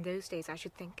satisfied in those days, I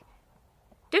should think.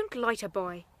 Don't loiter,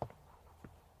 boy.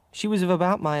 She was of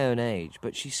about my own age,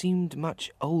 but she seemed much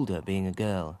older, being a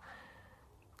girl,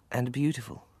 and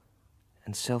beautiful,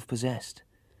 and self-possessed.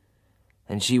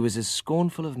 And she was as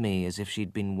scornful of me as if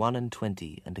she'd been 21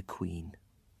 and a queen.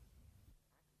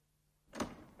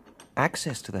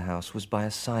 Access to the house was by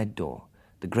a side door,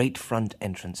 the great front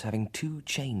entrance having 2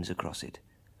 chains across it.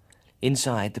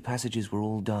 Inside, the passages were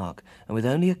all dark, and with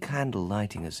only a candle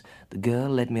lighting us, the girl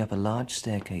led me up a large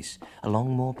staircase,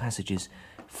 along more passages,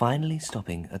 finally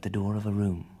stopping at the door of a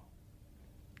room.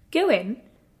 Go in.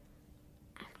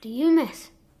 After you, miss.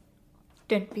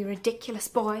 Don't be ridiculous,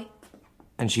 boy.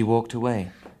 And she walked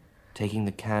away, taking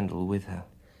the candle with her.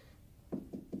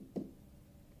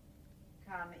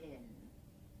 Come in.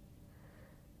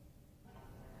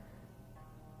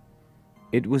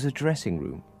 It was a dressing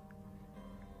room,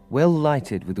 well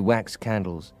lighted with wax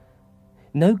candles.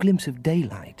 No glimpse of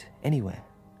daylight anywhere.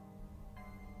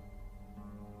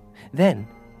 Then,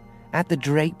 at the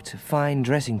draped, fine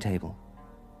dressing table,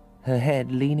 her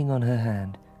head leaning on her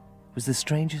hand, was the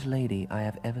strangest lady I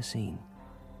have ever seen,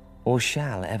 or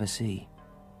shall ever see.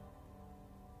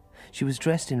 She was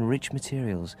dressed in rich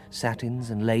materials, satins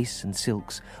and lace and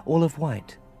silks, all of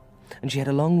white, and she had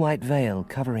a long white veil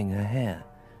covering her hair.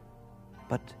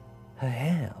 But her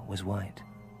hair was white.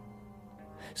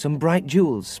 Some bright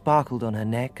jewels sparkled on her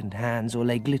neck and hands or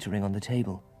lay glittering on the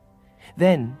table.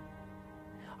 Then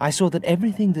I saw that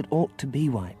everything that ought to be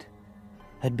white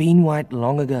had been white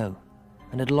long ago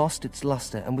and had lost its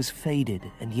luster and was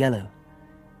faded and yellow,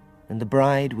 and the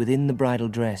bride within the bridal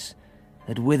dress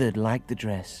had withered like the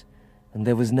dress, and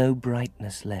there was no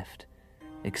brightness left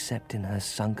except in her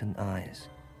sunken eyes.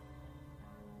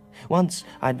 Once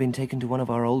I'd been taken to one of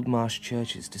our old marsh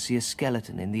churches to see a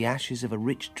skeleton in the ashes of a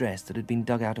rich dress that had been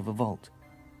dug out of a vault.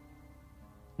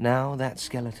 Now that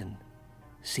skeleton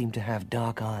seemed to have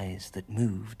dark eyes that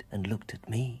moved and looked at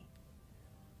me.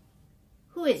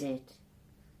 Who is it?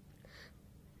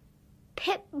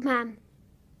 Pip, ma'am.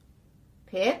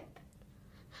 Pip?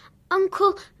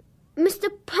 Uncle, Mr.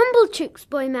 Pumblechook's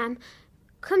boy, ma'am.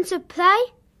 Come to play?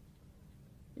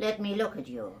 Let me look at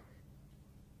you.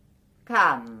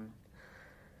 Come.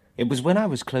 It was when I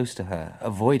was close to her,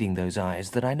 avoiding those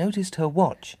eyes, that I noticed her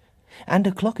watch and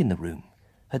a clock in the room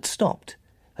had stopped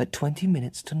at 20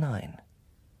 minutes to 9.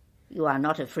 You are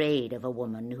not afraid of a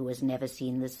woman who has never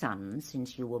seen the sun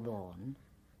since you were born?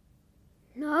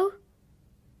 No.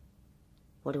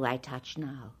 What do I touch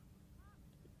now?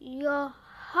 Your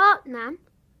heart, ma'am.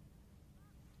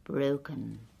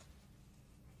 Broken.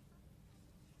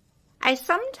 I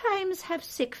sometimes have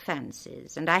sick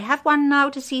fancies, and I have one now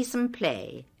to see some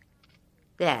play.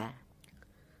 There.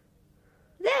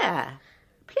 There.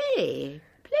 Play.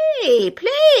 Play.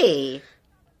 Play.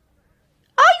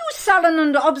 Are you sullen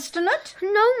and obstinate?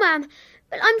 No, ma'am,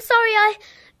 but I'm sorry I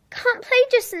can't play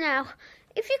just now.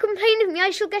 If you complain of me, I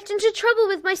shall get into trouble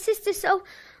with my sister, so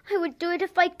I would do it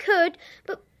if I could,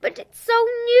 but it's so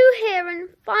new here and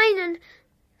fine and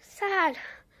sad.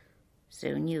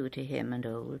 So new to him and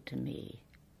old to me.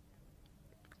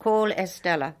 Call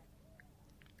Estella.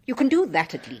 You can do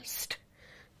that at least.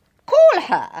 Call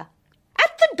her.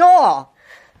 At the door.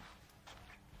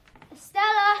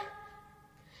 Estella!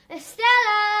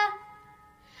 Estella!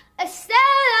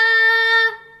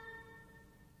 Estella!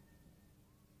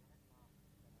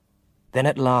 Then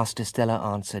at last Estella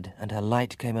answered, and her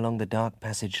light came along the dark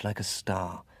passage like a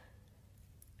star.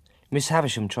 Miss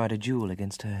Havisham tried a jewel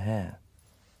against her hair.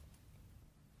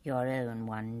 Your own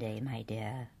one day, my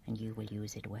dear, and you will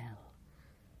use it well.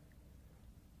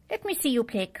 Let me see you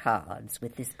play cards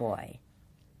with this boy.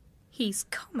 He's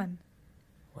common.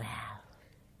 Well,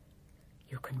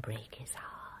 you can break his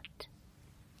heart.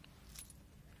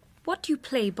 What do you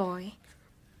play, boy?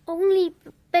 Only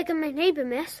beggar my neighbour,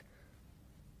 miss.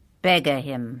 Beggar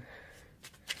him.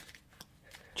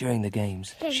 During the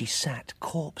games, she sat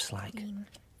corpse-like.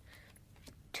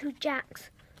 2 jacks.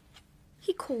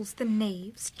 He calls the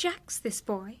knaves jacks, this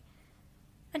boy.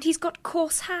 And he's got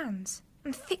coarse hands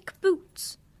and thick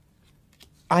boots.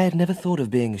 I had never thought of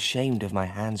being ashamed of my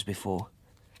hands before.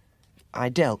 I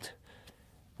dealt,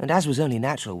 and as was only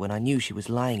natural when I knew she was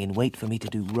lying in wait for me to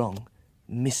do wrong,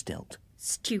 misdealt.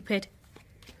 Stupid.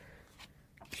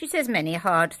 She says many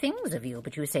hard things of you,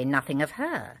 but you say nothing of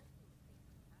her.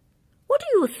 What do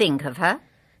you think of her?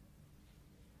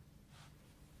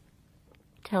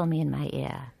 Tell me in my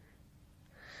ear.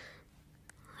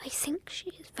 I think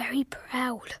she is very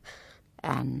proud.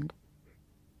 And?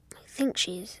 I think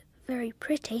she is very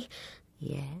pretty.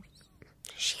 Yes?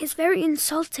 She is very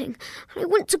insulting. I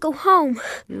want to go home.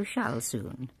 You shall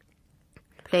soon.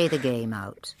 Play the game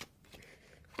out.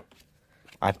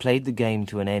 I played the game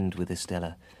to an end with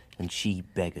Estella, and she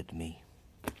beggared me.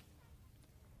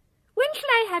 When shall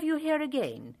I have you here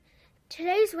again?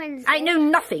 Today's Wednesday. I know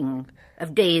nothing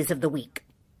of days of the week.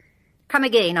 Come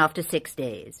again after 6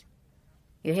 days.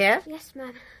 You hear? Yes,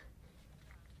 ma'am.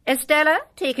 Estella,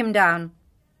 take him down.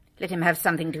 Let him have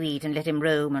something to eat and let him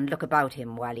roam and look about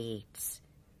him while he eats.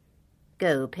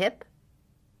 Go, Pip.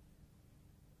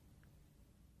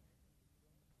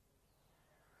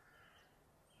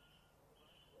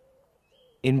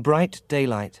 In bright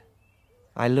daylight,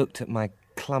 I looked at my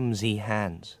clumsy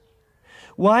hands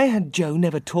Why had Joe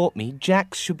never taught me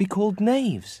jacks should be called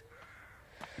knaves?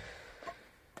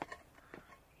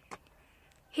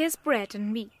 Here's bread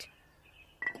and meat.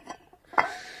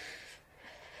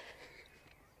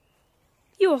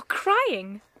 You're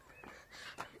crying.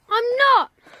 I'm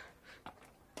not.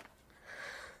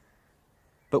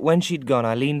 But when she'd gone,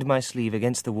 I leaned my sleeve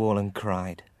against the wall and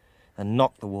cried, and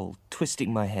knocked the wall,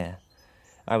 twisting my hair.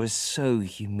 I was so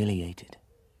humiliated.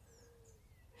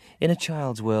 In a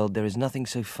child's world, there is nothing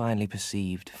so finely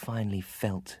perceived, finely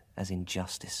felt, as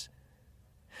injustice.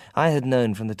 I had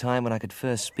known from the time when I could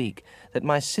first speak that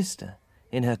my sister,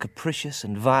 in her capricious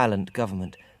and violent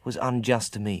government, was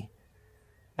unjust to me,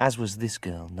 as was this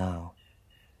girl now.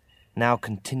 Now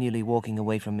continually walking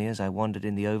away from me as I wandered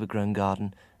in the overgrown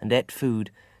garden and ate food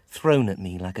thrown at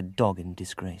me like a dog in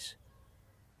disgrace.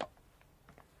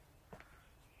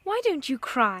 Why don't you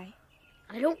cry?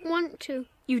 I don't want to.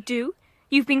 You do?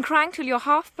 You've been crying till you're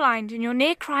half blind, and you're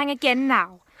near crying again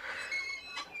now.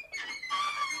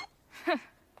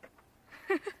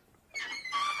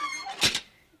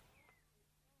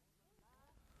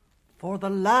 For the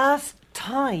last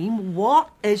time, what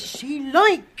is she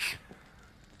like?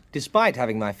 Despite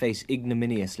having my face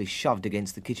ignominiously shoved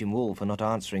against the kitchen wall for not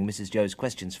answering Mrs. Joe's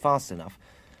questions fast enough,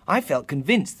 I felt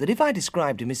convinced that if I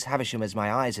described to Miss Havisham as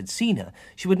my eyes had seen her,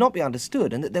 she would not be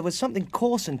understood, and that there was something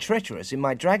coarse and treacherous in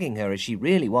my dragging her as she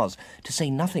really was, to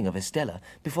say nothing of Estella,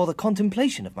 before the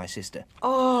contemplation of my sister.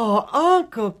 Oh,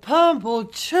 Uncle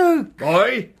Pumblechook!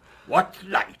 Boy, what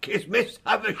like is Miss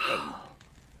Havisham?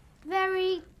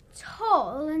 Very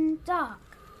tall and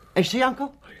dark. Is she,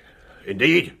 Uncle?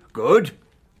 Indeed. Good.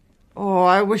 Oh,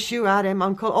 I wish you had him,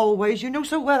 Uncle, always. You know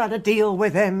so well how to deal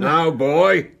with him. Now,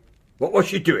 boy, what was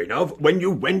she doing of when you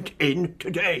went in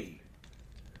today?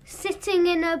 Sitting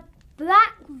in a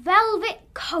black velvet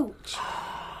coach.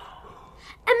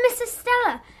 And Miss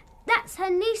Estella, that's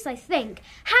her niece, I think,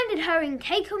 handed her in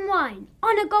cake and wine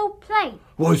on a gold plate.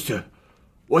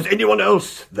 Was anyone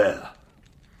else there?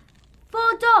 4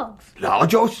 dogs.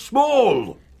 Large or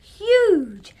small?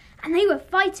 Huge. And they were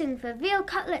fighting for veal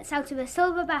cutlets out of a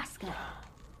silver basket.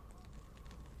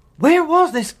 Where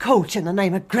was this coach, in the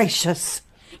name of gracious?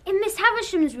 In Miss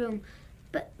Havisham's room,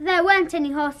 but there weren't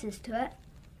any horses to it.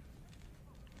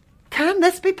 Can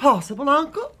this be possible,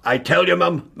 Uncle? I tell you,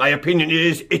 Mum, my opinion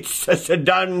is it's a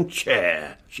sedan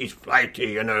chair. She's flighty,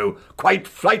 you know, quite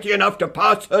flighty enough to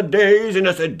pass her days in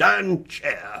a sedan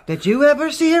chair. Did you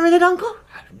ever see her in it, Uncle?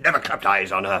 I've never clapped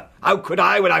eyes on her. How could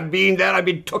I, when I've been there, I've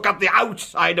been took up the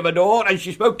outside of a door, and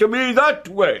she spoke to me that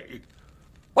way?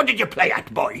 What did you play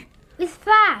at, boy? With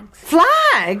flags.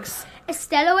 Flags?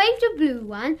 Estella waved a blue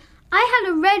one, I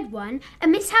had a red one,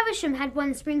 and Miss Havisham had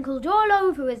one sprinkled all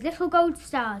over with little gold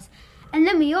stars. And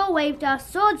then we all waved our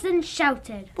swords and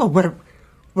shouted. Well,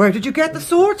 where did you get the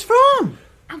swords from?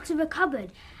 Out of a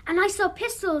cupboard. And I saw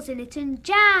pistols in it, and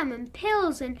jam and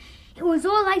pills, and it was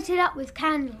all lighted up with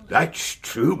candles. That's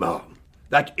true, Mum.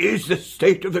 That is the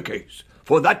state of the case.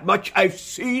 For that much I've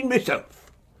seen myself.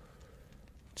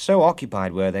 So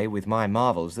occupied were they with my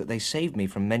marvels that they saved me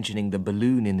from mentioning the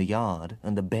balloon in the yard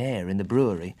and the bear in the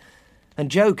brewery,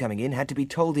 and Joe coming in had to be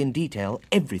told in detail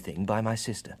everything by my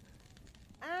sister.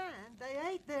 And they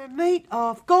ate their meat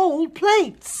off gold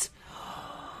plates.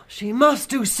 She must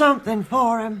do something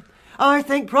for him. I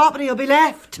think property will be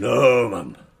left. No,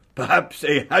 Mum. Perhaps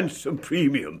a handsome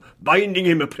premium, binding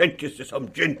him apprentice to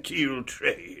some genteel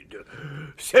trade.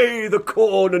 Say the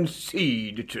corn and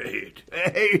seed trade.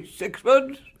 Eh,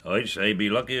 Sixpence? I'd say be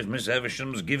lucky if Miss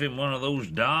Havisham's give him one of those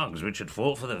dogs which had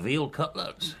fought for the veal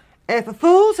cutlets. If a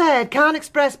fool's head can't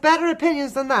express better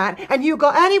opinions than that, and you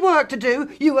got any work to do,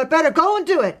 you had better go and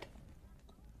do it.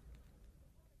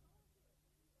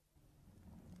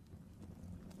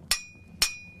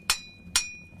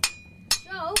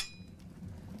 Joe,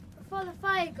 before the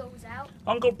fire goes out.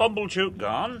 Uncle Pumblechook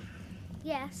gone?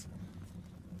 Yes.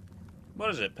 What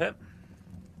is it, Pip?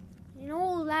 You know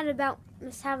all that about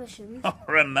Miss Havisham? Oh,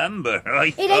 remember,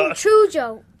 I It ain't true,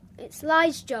 Joe. It's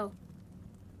lies, Joe.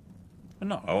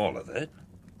 Not all of it.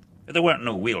 If there weren't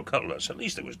no veal cutlets, at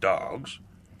least there was dogs.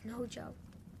 No, Joe.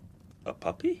 A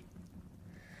puppy?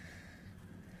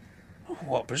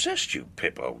 What possessed you,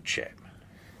 Pip, old chap?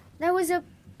 There was a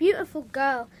beautiful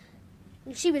girl,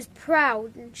 and she was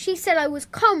proud, and she said I was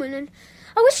common, and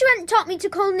I wish you hadn't taught me to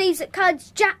call knaves at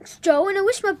cards jacks, Joe, and I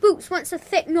wish my boots weren't so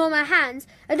thick nor my hands.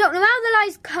 I don't know how the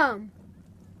lies come.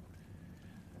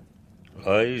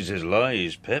 Lies is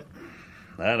lies, Pip.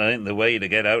 That ain't the way to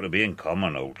get out of being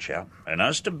common, old chap. And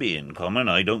as to being common,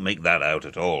 I don't make that out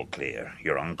at all clear.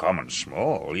 You're uncommon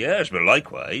small, yes, but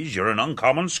likewise you're an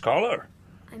uncommon scholar.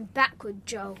 I'm backward,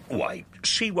 Joe. Why,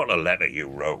 see what a letter you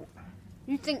wrote.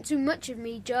 You think too much of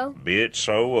me, Joe. Be it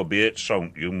so or be it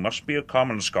so, you must be a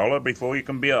common scholar before you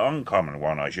can be an uncommon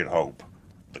one, I should hope.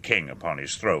 The king upon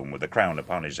his throne with the crown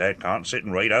upon his head can't sit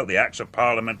and write out the Acts of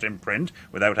Parliament in print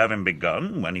without having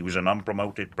begun, when he was an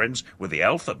unpromoted prince, with the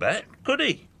alphabet, could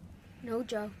he? No,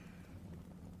 Joe.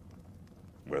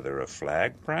 Were there a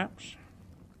flag, perhaps?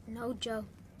 No, Joe.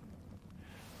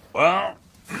 Well,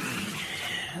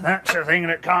 that's a thing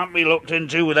that can't be looked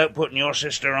into without putting your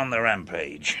sister on the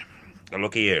rampage.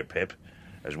 Looky here, Pip,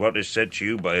 as what is said to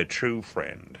you by a true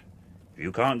friend. If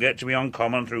you can't get to be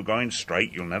uncommon through going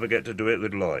straight, you'll never get to do it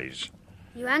with lies.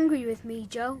 You angry with me,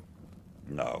 Joe?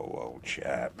 No, old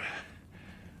chap.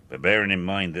 But bearing in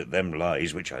mind that them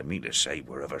lies, which I mean to say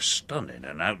were of a stunning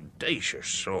and audacious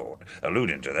sort,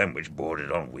 alluding to them which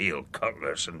bordered on wheel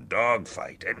cutlass and dog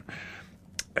fighting,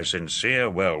 a sincere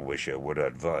well-wisher would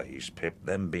advise, Pip,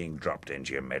 them being dropped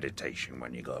into your meditation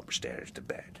when you go upstairs to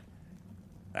bed.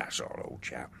 That's all, old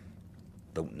chap.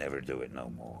 Don't never do it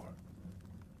no more.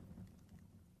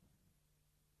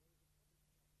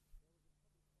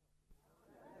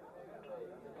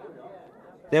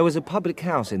 There was a public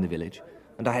house in the village,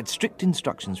 and I had strict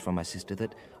instructions from my sister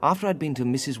that after I'd been to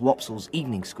Mrs. Wopsle's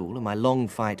evening school and my long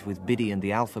fight with Biddy and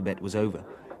the alphabet was over,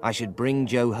 I should bring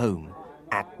Joe home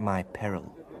at my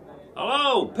peril.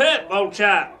 Hello, Pip, old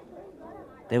chap!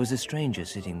 There was a stranger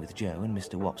sitting with Joe and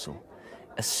Mr. Wopsle,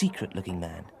 a secret-looking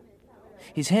man.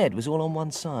 His head was all on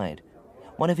one side,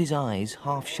 one of his eyes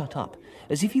half shut up,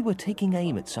 as if he were taking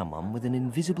aim at someone with an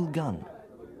invisible gun.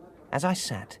 As I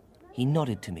sat, he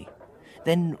nodded to me,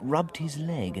 then rubbed his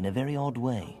leg in a very odd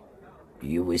way.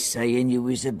 You was saying you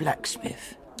was a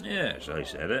blacksmith? Yes, I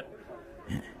said it.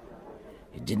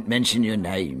 You didn't mention your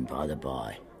name, by the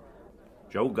by.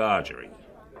 Joe Gargery.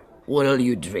 What'll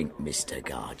you drink, Mr.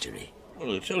 Gargery?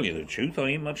 Well, to tell you the truth, I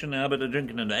ain't much in the habit of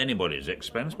drinking at anybody's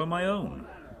expense but my own.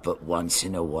 But once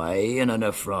in a way, and on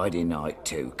a Friday night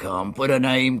too, can't put a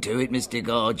name to it, Mr.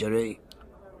 Gargery.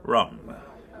 Rum.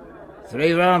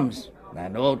 3 rums,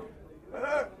 landlord.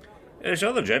 This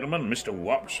other gentleman, Mr.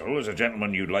 Wopsle, is a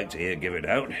gentleman you'd like to hear give it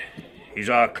out. He's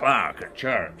our clerk at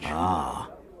church.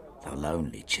 Ah, the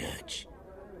lonely church.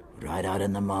 Right out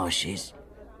in the marshes,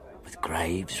 with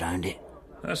graves round it.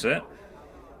 That's it.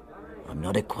 I'm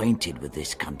not acquainted with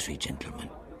this country, gentlemen,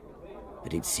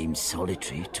 but it seems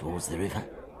solitary towards the river.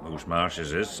 Most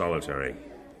marshes is solitary.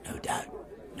 No doubt,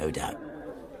 no doubt.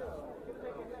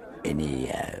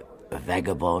 Any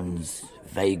vagabonds,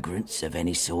 vagrants of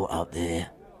any sort out there?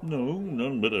 No,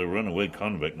 none but a runaway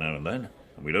convict now and then.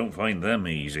 And we don't find them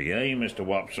easy, eh, Mr.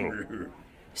 Wopsle?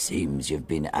 Seems you've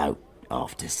been out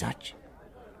after such.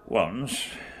 Once.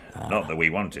 Not that we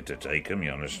wanted to take him,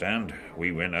 you understand.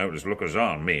 We went out as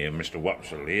lookers-on, me and Mr.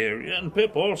 Wopsle here, and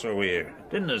Pip also here.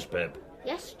 Didn't us, Pip?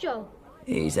 Yes, Joe.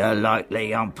 He's a likely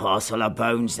young parcel of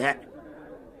bones, that.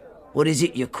 What is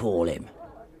it you call him?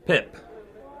 Pip.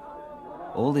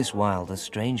 All this while, the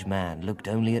strange man looked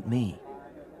only at me,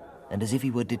 and as if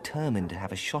he were determined to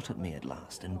have a shot at me at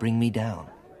last and bring me down.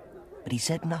 But he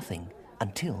said nothing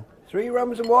until... 3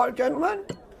 rums and water, gentlemen?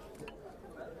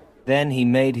 Then he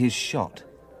made his shot.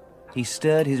 He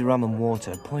stirred his rum and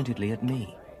water pointedly at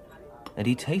me, and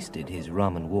he tasted his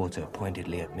rum and water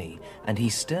pointedly at me, and he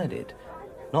stirred it,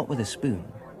 not with a spoon,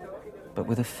 but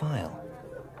with a file.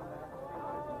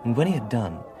 And when he had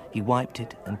done, he wiped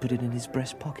it and put it in his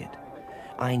breast pocket.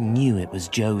 I knew it was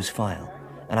Joe's file,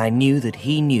 and I knew that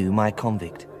he knew my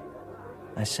convict.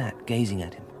 I sat gazing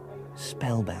at him,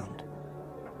 spellbound.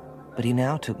 But he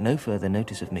now took no further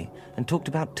notice of me and talked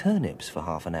about turnips for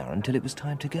half an hour until it was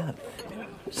time to go.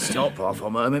 Stop half a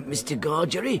moment, Mr.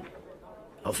 Gargery.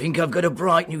 I think I've got a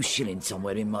bright new shilling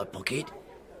somewhere in my pocket.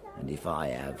 And if I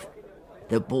have,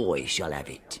 the boy shall have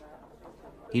it.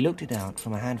 He looked it out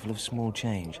from a handful of small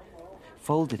change,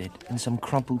 folded it in some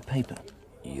crumpled paper.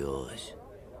 Yours.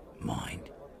 Mine.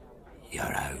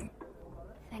 Your own.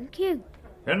 Thank you.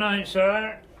 Good night,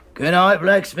 sir. Good night,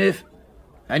 blacksmith.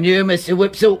 And you, Mr.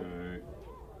 Wopsle.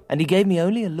 And he gave me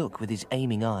only a look with his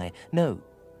aiming eye. No,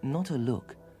 not a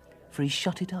look, for he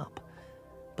shut it up.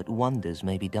 But wonders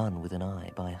may be done with an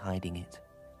eye by hiding it.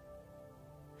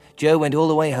 Joe went all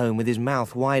the way home with his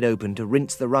mouth wide open to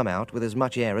rinse the rum out with as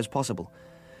much air as possible.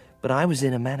 But I was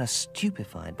in a manner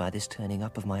stupefied by this turning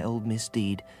up of my old Miss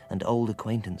Steed and old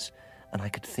acquaintance, and I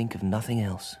could think of nothing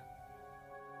else.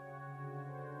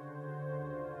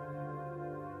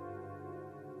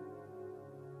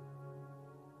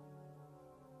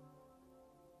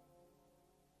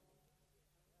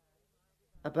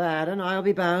 A bad un, I'll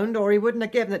be bound, or he wouldn't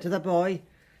have given it to the boy.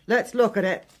 Let's look at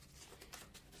it.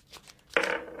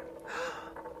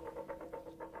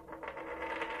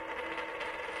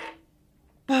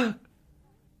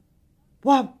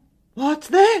 What's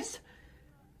this?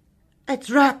 It's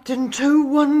wrapped in 2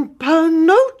 £1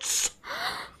 notes.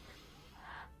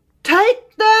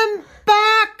 Take them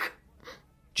back!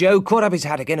 Joe caught up his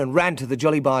hat again and ran to the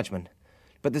Jolly Bargeman.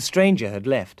 But the stranger had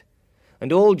left,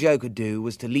 and all Joe could do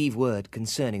was to leave word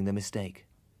concerning the mistake.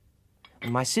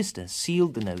 And my sister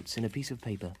sealed the notes in a piece of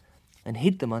paper and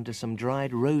hid them under some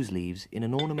dried rose leaves in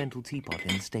an ornamental teapot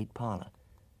in the state parlour.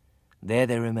 There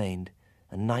they remained,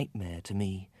 a nightmare to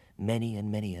me, many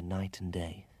and many a night and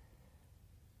day.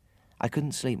 I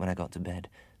couldn't sleep when I got to bed,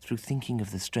 through thinking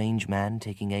of the strange man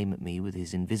taking aim at me with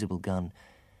his invisible gun,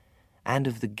 and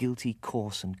of the guilty,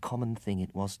 coarse and common thing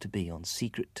it was to be on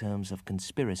secret terms of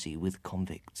conspiracy with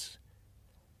convicts.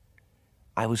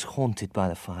 I was haunted by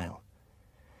the file.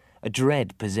 A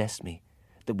dread possessed me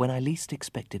that when I least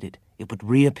expected it, it would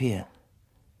reappear.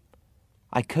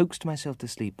 I coaxed myself to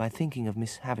sleep by thinking of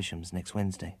Miss Havisham's next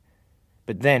Wednesday.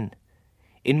 But then,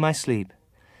 in my sleep,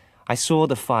 I saw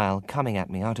the file coming at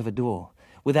me out of a door,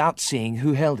 without seeing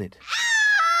who held it.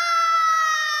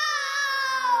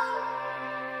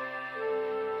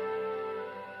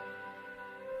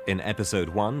 In episode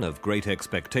 1 of Great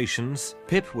Expectations,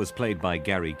 Pip was played by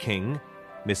Gary King,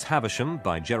 Miss Havisham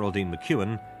by Geraldine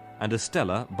McEwen, and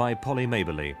Estella by Polly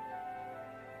Maberley.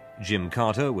 Jim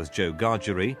Carter was Joe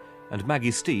Gargery, and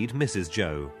Maggie Steed Mrs.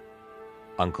 Joe.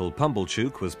 Uncle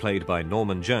Pumblechook was played by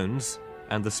Norman Jones,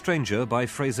 and the stranger by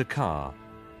Fraser Carr.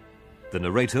 The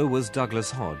narrator was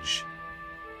Douglas Hodge.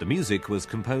 The music was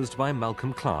composed by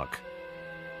Malcolm Clark.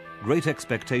 Great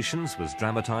Expectations was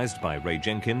dramatised by Ray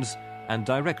Jenkins and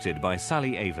directed by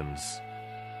Sally Avens.